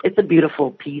it's a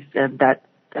beautiful piece, and that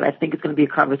I think is going to be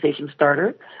a conversation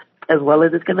starter, as well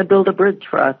as it's going to build a bridge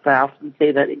for us. I often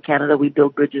say that in Canada we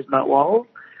build bridges, not walls.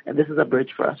 And this is a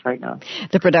bridge for us right now.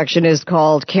 The production is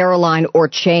called Caroline or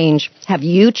Change. Have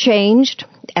you changed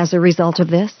as a result of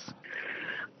this?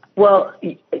 Well,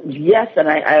 yes, and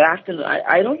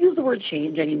I don't use the word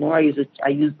change anymore. I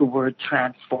use the word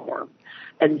transform.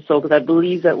 And so, because I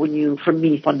believe that for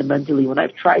me, fundamentally, when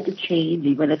I've tried to change,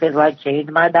 even if it's like change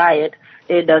my diet,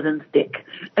 it doesn't stick.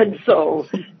 And so,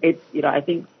 I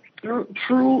think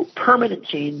true permanent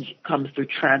change comes through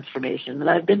transformation. And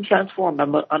I've been transformed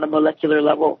on a molecular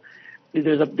level.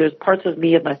 There's parts of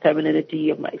me, of my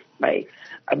femininity,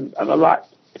 I'm a lot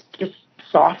just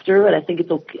softer, and I think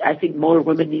it's okay. I think more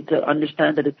women need to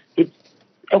understand that it's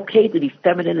okay to be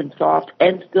feminine and soft,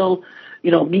 and still,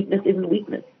 meekness isn't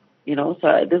weakness.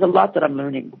 So there's a lot that I'm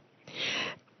learning.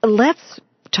 Let's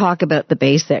talk about the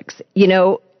basics.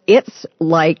 It's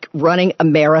like running a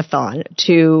marathon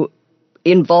to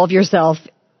involve yourself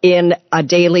in a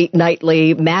daily,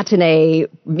 nightly, matinee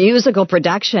musical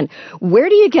production. Where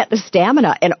do you get the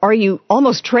stamina? And are you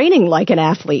almost training like an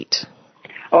athlete?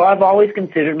 Oh, I've always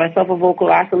considered myself a vocal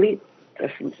athlete.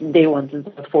 Since day one, since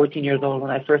I was 14 years old, when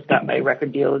I first got my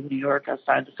record deal in New York, I was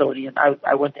signed to Sony, and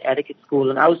I went to etiquette school,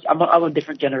 and I'm a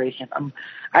different generation.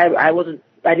 I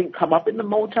didn't come up in the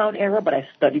Motown era, but I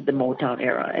studied the Motown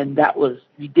era, and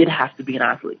you did have to be an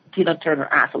athlete, Tina Turner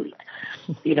athlete,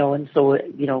 and so,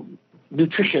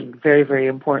 nutrition, very, very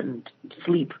important,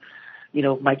 sleep,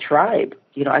 my tribe,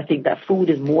 I think that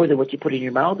food is more than what you put in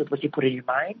your mouth, it's what you put in your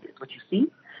mind, it's what you see.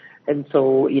 And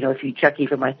so, if you check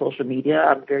even my social media,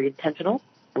 I'm very intentional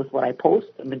with what I post.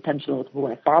 I'm intentional with who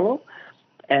I follow.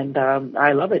 And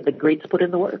I love it. The greats put in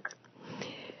the work.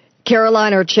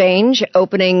 Caroline or Change,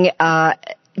 opening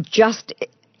just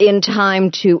in time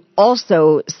to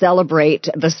also celebrate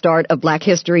the start of Black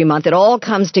History Month. It all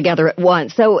comes together at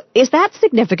once. So is that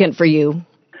significant for you?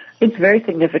 It's very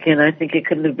significant. I think it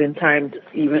couldn't have been timed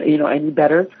even, any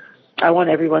better. I want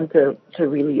everyone to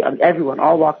really, everyone,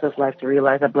 all walks of life, to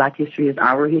realize that Black history is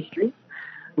our history.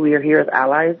 We are here as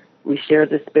allies. We share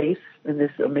this space in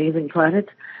this amazing planet.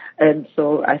 And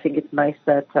so I think it's nice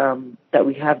that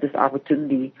we have this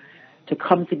opportunity to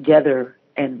come together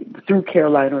and through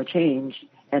Caroline or Change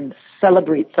and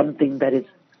celebrate something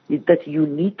that's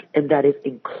unique and that is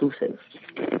inclusive.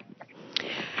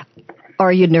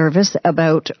 Are you nervous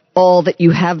about all that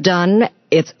you have done?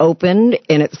 It's opened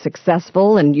and it's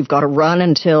successful, and you've got to run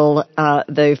until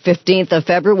the 15th of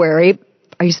February.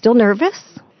 Are you still nervous?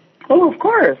 Oh, of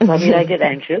course. I get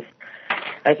anxious.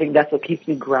 I think that's what keeps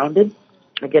me grounded.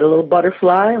 I get a little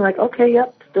butterfly. I'm like, okay,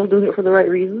 yep, still doing it for the right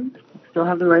reasons. Still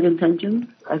have the right intentions.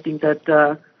 I think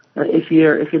that if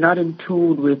you're not in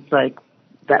tune with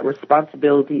that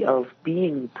responsibility of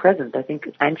being present, I think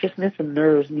anxiousness and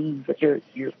nerves means that you're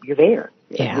there.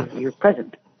 Yeah. You're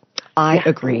present. I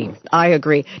agree.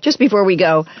 Just before we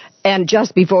go, and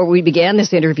just before we began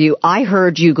this interview, I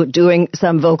heard you doing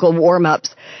some vocal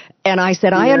warm-ups, and I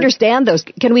said, I understand those.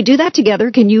 Can we do that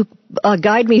together? Can you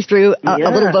guide me through a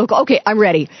little vocal? Okay, I'm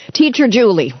ready. Teacher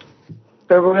Jully.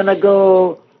 So we're gonna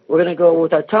go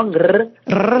with our tongue.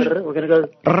 We're gonna go.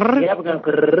 Yeah, we're gonna.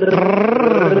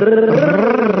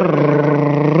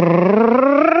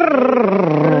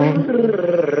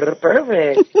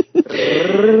 Perfect.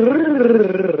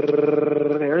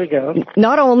 There we go.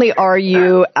 Not only are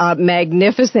you a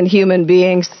magnificent human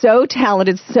being, so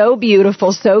talented, so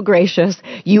beautiful, so gracious,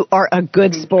 you are a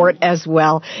good sport as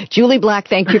well. Jully Black,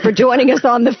 thank you for joining us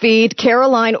on the feed.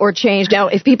 Caroline or Change. Now,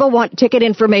 if people want ticket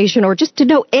information or just to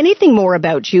know anything more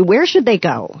about you, where should they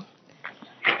go?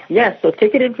 Yes, so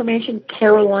ticket information,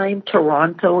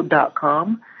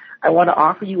 carolinetoronto.com. I want to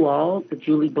offer you all the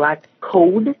Jully Black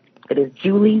code. It is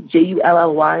Jully,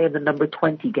 Jully, and the number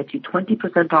 20. Gets you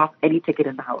 20% off any ticket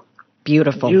in the house.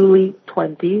 Beautiful. Jully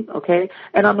 20, okay?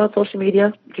 And I'm on social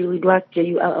media, Jully Black,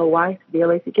 Jully, Black.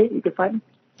 You can find me.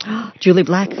 Jully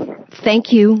Black,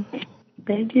 thank you.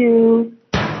 Thank you.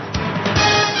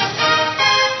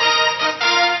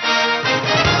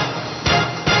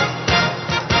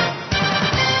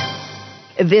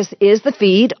 This is the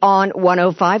feed on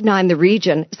 105.9 The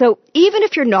Region. So even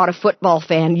if you're not a football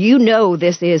fan, you know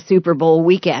this is Super Bowl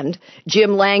weekend.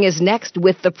 Jim Lang is next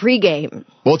with the pregame.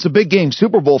 Well, it's a big game.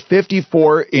 Super Bowl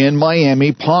 54 in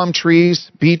Miami. Palm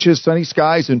trees, beaches, sunny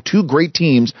skies, and two great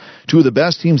teams. Two of the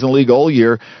best teams in the league all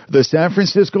year. The San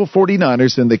Francisco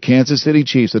 49ers and the Kansas City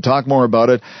Chiefs. To talk more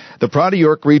about it, the Pride of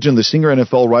York region, the senior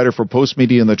NFL writer for Post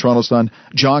Media and the Toronto Sun,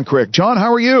 John Crick. John,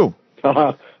 how are you?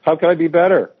 How could I be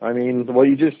better? I mean, what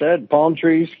you just said, palm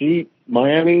trees, heat,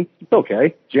 Miami, it's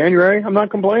okay. January, I'm not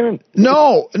complaining.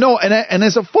 No, and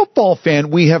as a football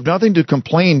fan, we have nothing to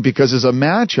complain because as a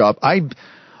matchup, I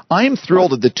I am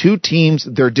thrilled at the two teams,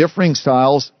 their differing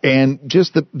styles, and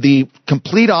just the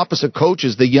complete opposite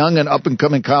coaches, the young and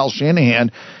up-and-coming Kyle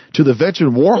Shanahan to the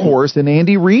veteran warhorse and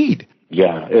Andy Reid.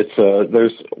 Yeah,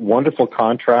 there's wonderful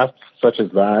contrasts such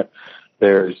as that.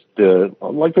 There's the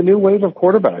new wave of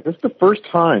quarterback. This is the first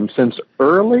time since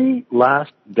early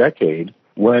last decade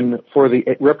when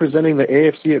representing the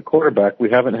AFC at quarterback, we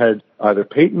haven't had either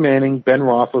Peyton Manning, Ben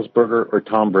Roethlisberger, or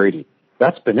Tom Brady.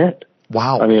 That's been it.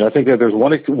 Wow. I mean, I think that there was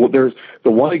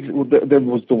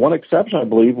the one exception, I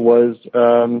believe, was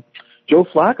Joe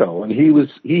Flacco, and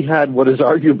he had what is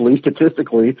arguably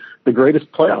statistically the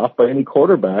greatest playoff by any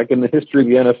quarterback in the history of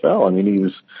the NFL. I mean, he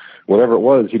was whatever it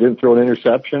was. He didn't throw an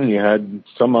interception, and he had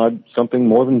something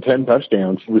more than 10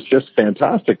 touchdowns. It was just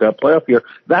fantastic, that playoff year.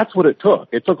 That's what it took.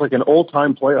 It took like an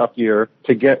old-time playoff year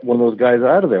to get one of those guys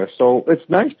out of there. So it's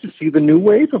nice to see the new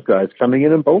wave of guys coming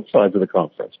in both sides of the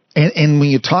conference. And when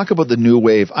you talk about the new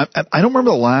wave, I don't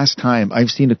remember the last time I've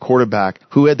seen a quarterback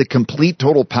who had the complete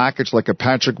total package like a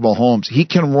Patrick Mahomes. He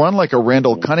can run like a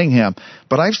Randall Cunningham,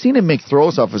 but I've seen him make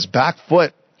throws off his back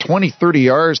foot 20, 30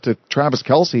 yards to Travis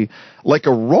Kelce like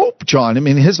a rope, John. I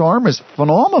mean, his arm is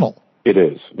phenomenal. It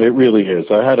is. It really is.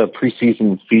 I had a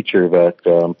preseason feature that,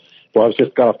 I was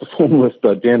just got off the phone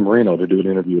with Dan Marino to do an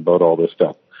interview about all this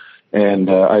stuff.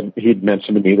 And he'd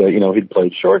mentioned to me that, he'd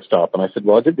played shortstop. And I said,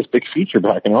 well, I did this big feature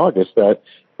back in August that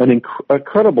an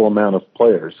incredible amount of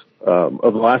players of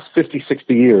the last 50,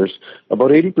 60 years, about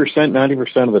 80%,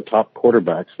 90% of the top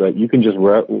quarterbacks that you can just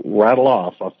rattle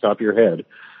off the top of your head,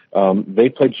 they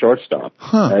played shortstop.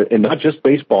 And not just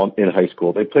baseball in high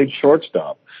school. They played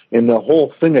shortstop. And the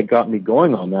whole thing that got me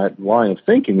going on that line of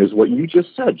thinking is what you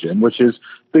just said, Jim, which is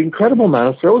the incredible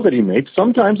amount of throws that he made.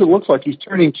 Sometimes it looks like he's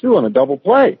turning two on a double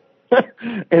play.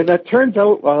 And that turns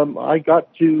out, I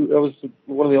was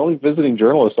one of the only visiting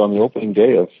journalists on the opening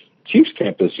day of Chiefs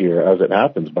camp this year, as it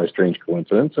happens by strange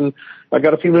coincidence. And I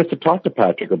got a few minutes to talk to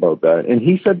Patrick about that. And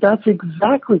he said that's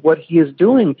exactly what he is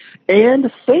doing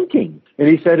and thinking. And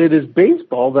he said it is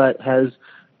baseball that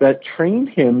trained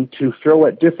him to throw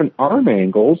at different arm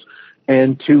angles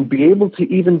and to be able to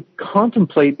even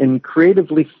contemplate and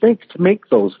creatively think to make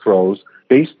those throws.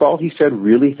 Baseball, he said,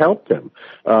 really helped him.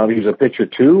 He's a pitcher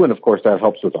too, and of course that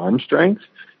helps with arm strength.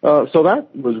 So that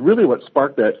was really what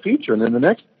sparked that feature. And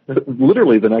then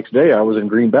literally the next day, I was in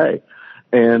Green Bay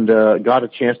and got a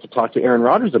chance to talk to Aaron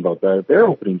Rodgers about that at their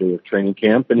opening day of training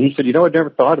camp. And he said, I'd never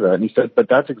thought of that. And he said, but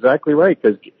that's exactly right,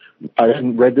 because I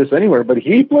hadn't read this anywhere, but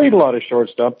he played a lot of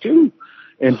shortstop too.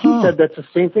 And he said that's the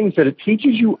same thing. He said it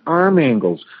teaches you arm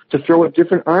angles, to throw at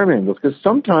different arm angles, because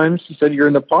sometimes, he said, you're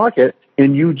in the pocket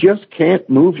and you just can't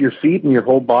move your feet and your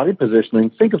whole body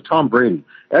positioning. Think of Tom Brady.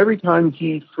 Every time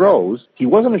he throws, he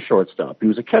wasn't a shortstop. He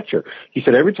was a catcher. He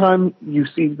said every time you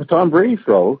see Tom Brady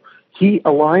throw, he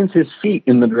aligns his feet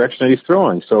in the direction that he's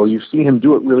throwing. So you see him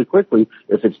do it really quickly.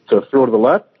 If it's to throw to the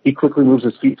left, he quickly moves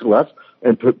his feet to the left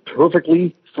and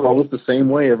perfectly throws the same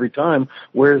way every time.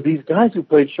 Whereas these guys who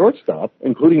played shortstop,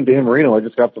 including Dan Marino, I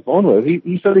just got the phone with,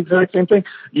 he said the exact same thing.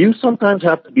 You sometimes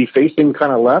have to be facing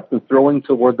kind of left and throwing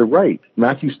toward the right.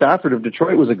 Matthew Stafford of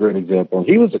Detroit was a great example. And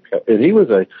he was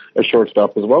a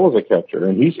shortstop as well as a catcher.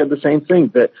 And he said the same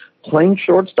thing, that playing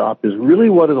shortstop is really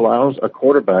what allows a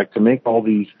quarterback to make all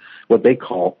these, what they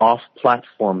call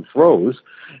off-platform throws.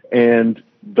 And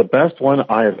the best one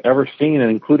I have ever seen,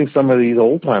 and including some of these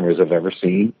old-timers have ever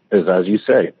seen, is, as you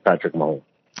say, Patrick Mahomes.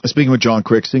 Speaking with John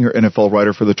Crick, senior NFL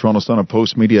writer for the Toronto Sun and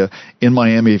Post Media in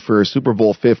Miami for Super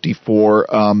Bowl 54.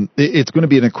 It's going to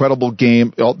be an incredible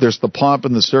game. There's the pomp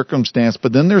and the circumstance,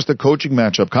 but then there's the coaching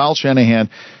matchup. Kyle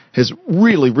Shanahan has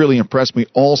really, really impressed me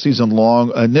all season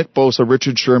long. Nick Bosa,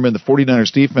 Richard Sherman, the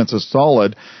 49ers defense is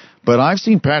solid. But I've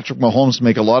seen Patrick Mahomes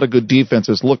make a lot of good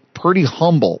defenses look pretty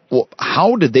humble. Well,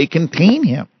 how did they contain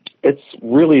him? It's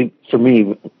really, for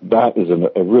me, that is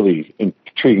a really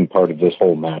intriguing part of this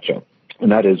whole matchup.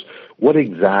 And that is,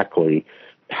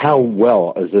 how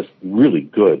well is this really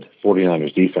good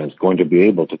 49ers defense going to be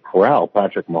able to corral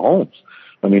Patrick Mahomes?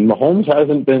 I mean, Mahomes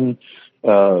hasn't been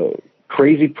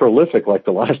crazy prolific like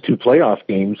the last two playoff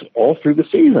games all through the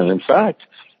season. In fact,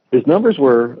 his numbers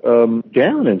were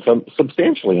down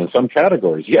substantially in some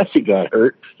categories. Yes, he got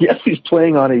hurt. Yes, he's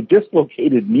playing on a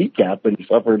dislocated kneecap that he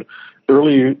suffered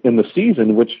earlier in the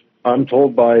season, which I'm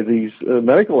told by these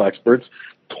medical experts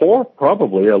tore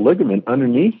probably a ligament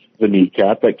underneath the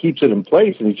kneecap that keeps it in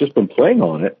place, and he's just been playing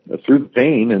on it through the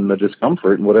pain and the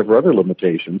discomfort and whatever other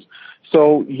limitations.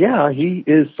 So, yeah, he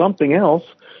is something else.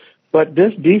 But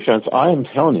this defense, I am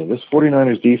telling you, this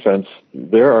 49ers defense,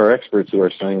 there are experts who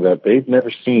are saying that they've never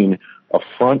seen a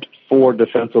front four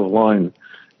defensive line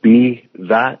be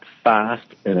that fast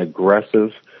and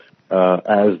aggressive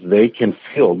as they can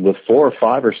field with 4 or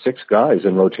 5 or 6 guys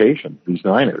in rotation, these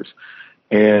Niners.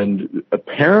 And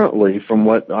apparently, from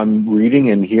what I'm reading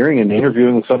and hearing and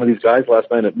interviewing with some of these guys last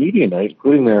night at media night,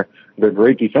 including their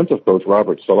great defensive coach,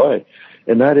 Robert Saleh,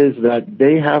 and that is that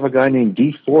they have a guy named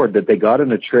D. Ford that they got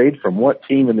in a trade from what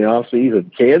team in the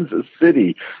offseason? Kansas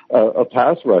City, a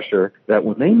pass rusher, that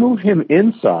when they move him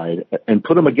inside and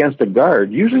put him against a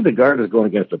guard, usually the guard is going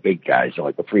against the big guys,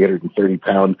 like the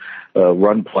 330-pound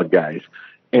run plug guys.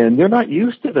 And they're not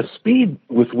used to the speed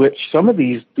with which some of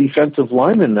these defensive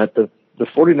linemen that the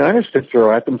 49ers could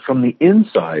throw at them from the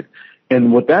inside.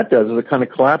 And what that does is it kind of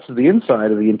collapses the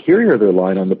inside of the interior of their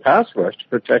line on the pass rush to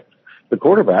protect the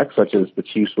quarterback, such as the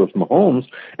Chiefs with Mahomes,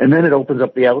 and then it opens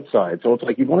up the outside. So it's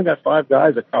like you've only got 5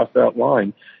 guys across that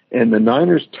line, and the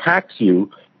Niners tax you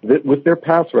with their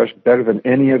pass rush better than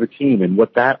any other team. And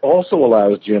what that also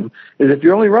allows, Jim, is if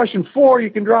you're only rushing 4, you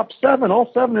can drop 7,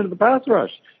 all 7 into the pass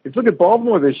rush. If you look at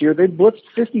Baltimore this year, they blitzed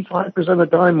 55% of the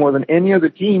time more than any other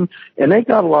team, and they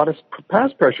got a lot of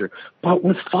pass pressure, but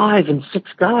with 5 and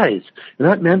 6 guys. And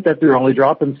that meant that they're only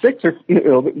dropping 6 or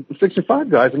 5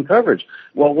 guys in coverage.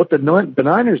 Well, what the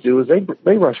Niners do is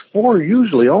they rush 4,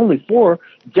 usually only 4,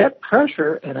 get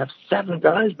pressure, and have 7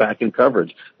 guys back in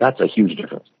coverage. That's a huge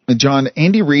difference. John,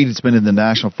 Andy Reid has been in the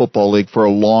National Football League for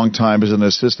a long time as an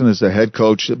assistant, as a head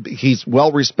coach. He's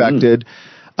well respected.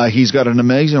 He's got an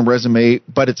amazing resume,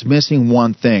 but it's missing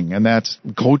one thing, and that's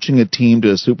coaching a team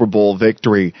to a Super Bowl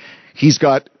victory. He's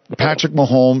got Patrick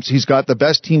Mahomes. He's got the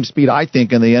best team speed, I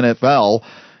think, in the NFL.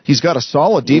 He's got a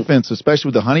solid defense, especially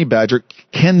with the Honey Badger.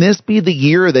 Can this be the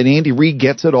year that Andy Reid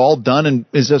gets it all done and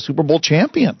is a Super Bowl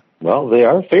champion? Well, they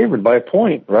are favored by a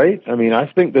point, right? I mean,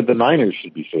 I think that the Niners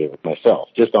should be favored myself,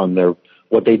 just on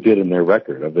what they did in their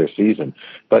record of their season.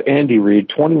 But Andy Reid,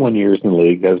 21 years in the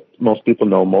league, as most people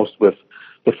know, most with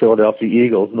the Philadelphia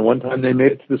Eagles. And the one time they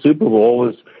made it to the Super Bowl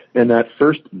was in that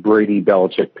first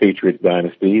Brady-Belichick Patriots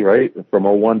dynasty, right, from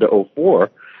 01 to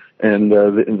 04. And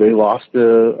they lost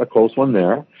a close one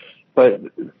there. But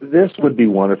this would be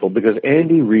wonderful because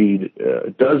Andy Reid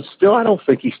I don't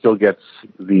think he still gets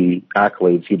the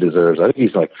accolades he deserves. I think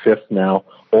he's like 5th now,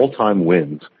 all-time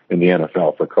wins in the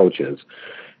NFL for coaches.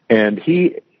 And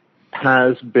he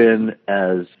has been,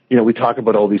 as you know, we talk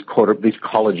about all these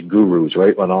college gurus,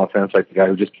 right, on offense, like the guy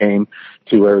who just came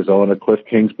to Arizona, Cliff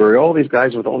Kingsbury, all these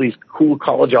guys with all these cool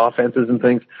college offenses and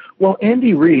things. Well,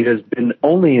 Andy Reid has been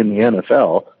only in the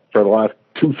NFL for the last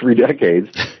 2-3 decades,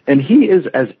 and he is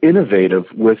as innovative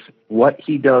with what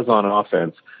he does on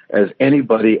offense as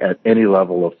anybody at any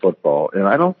level of football. And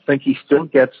I don't think he still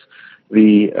gets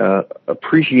the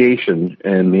appreciation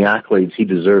and the accolades he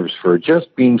deserves for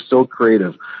just being so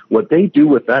creative. What they do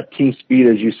with that team speed,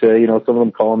 as you say, some of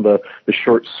them call them the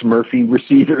short Smurfy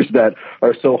receivers that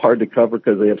are so hard to cover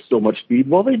because they have so much speed.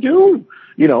 Well, they do.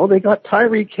 They got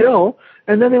Tyreek Hill,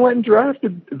 and then they went and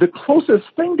drafted the closest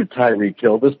thing to Tyreek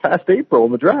Hill this past April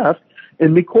in the draft,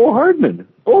 and Mecole Hardman,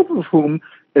 both of whom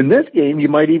in this game you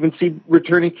might even see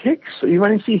returning kicks. You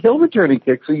might even see Hill returning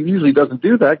kicks. So he usually doesn't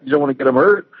do that. You don't want to get him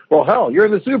hurt. Well, hell, you're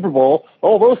in the Super Bowl.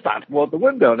 All those stats go out the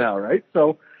window now, right?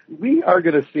 So we are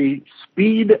going to see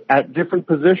speed at different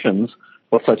positions,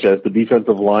 such as the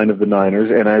defensive line of the Niners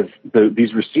and as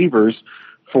these receivers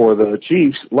for the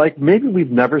Chiefs, like maybe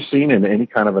we've never seen in any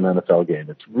kind of an NFL game.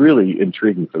 It's really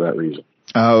intriguing for that reason.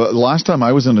 Last time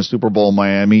I was in a Super Bowl in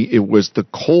Miami, it was the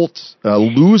Colts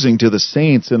losing to the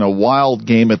Saints in a wild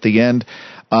game at the end.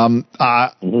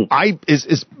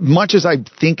 As much as I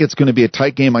think it's going to be a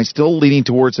tight game, I'm still leaning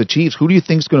towards the Chiefs. Who do you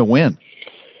think is going to win?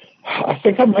 I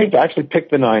think I might actually pick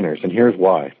the Niners, and here's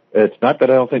why. It's not that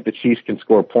I don't think the Chiefs can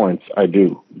score points. I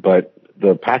do, but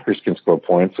the Packers can score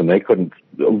points, and they couldn't.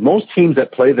 Most teams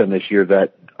that play them this year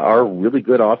that are really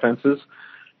good offenses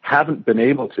haven't been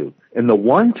able to. And the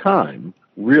one time,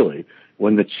 really,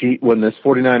 when this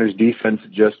 49ers defense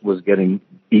just was getting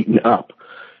eaten up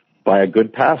by a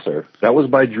good passer, that was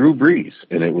by Drew Brees.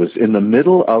 And it was in the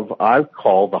middle of, I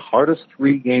call, the hardest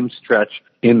 3-game stretch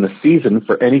in the season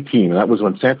for any team. And that was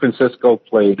when San Francisco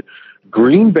played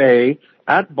Green Bay,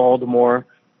 at Baltimore,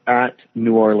 at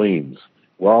New Orleans.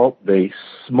 Well, they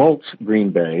smoked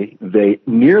Green Bay. They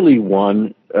nearly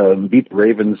won, beat the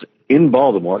Ravens in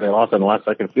Baltimore. They lost on the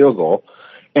last-second field goal.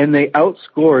 And they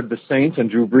outscored the Saints and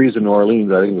Drew Brees in New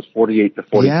Orleans. I think it was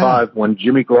 48-45 when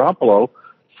Jimmy Garoppolo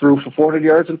threw for 400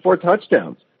 yards and 4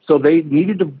 touchdowns. So they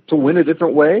needed to win a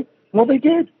different way. Well, they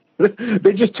did.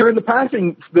 They just turned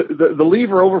the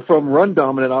lever over from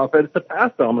run-dominant offense to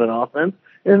pass-dominant offense.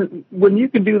 And when you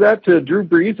can do that to Drew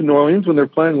Brees in New Orleans when they're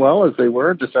playing well, as they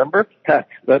were in December, heck,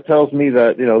 that tells me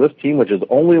that, this team, which has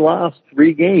only lost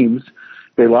 3 games,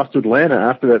 They lost to Atlanta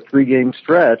after that 3-game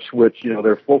stretch, which,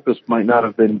 their focus might not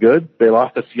have been good. They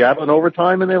lost to Seattle in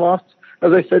overtime, and they lost,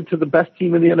 as I said, to the best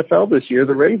team in the NFL this year,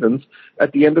 the Ravens,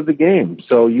 at the end of the game.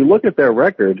 So you look at their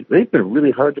record, they've been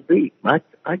really hard to beat.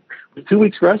 With 2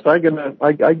 weeks rest, I give a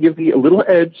little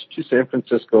edge to San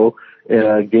Francisco in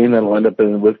a game that'll end up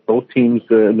with both teams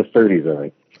in the 30s, I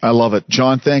think. I love it.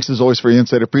 John, thanks as always for your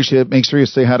insight. Appreciate it. Make sure you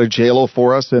say hi to J-Lo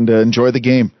for us and enjoy the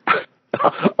game.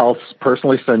 I'll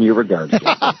personally send you regards.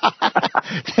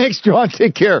 Thanks, John.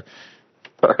 Take care.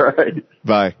 All right.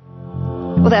 Bye.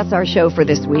 Well, that's our show for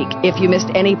this week. If you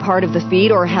missed any part of the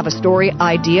feed or have a story,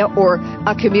 idea, or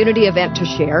a community event to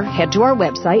share, head to our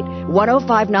website,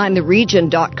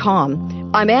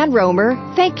 1059theregion.com. I'm Ann Romer.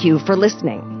 Thank you for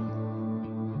listening.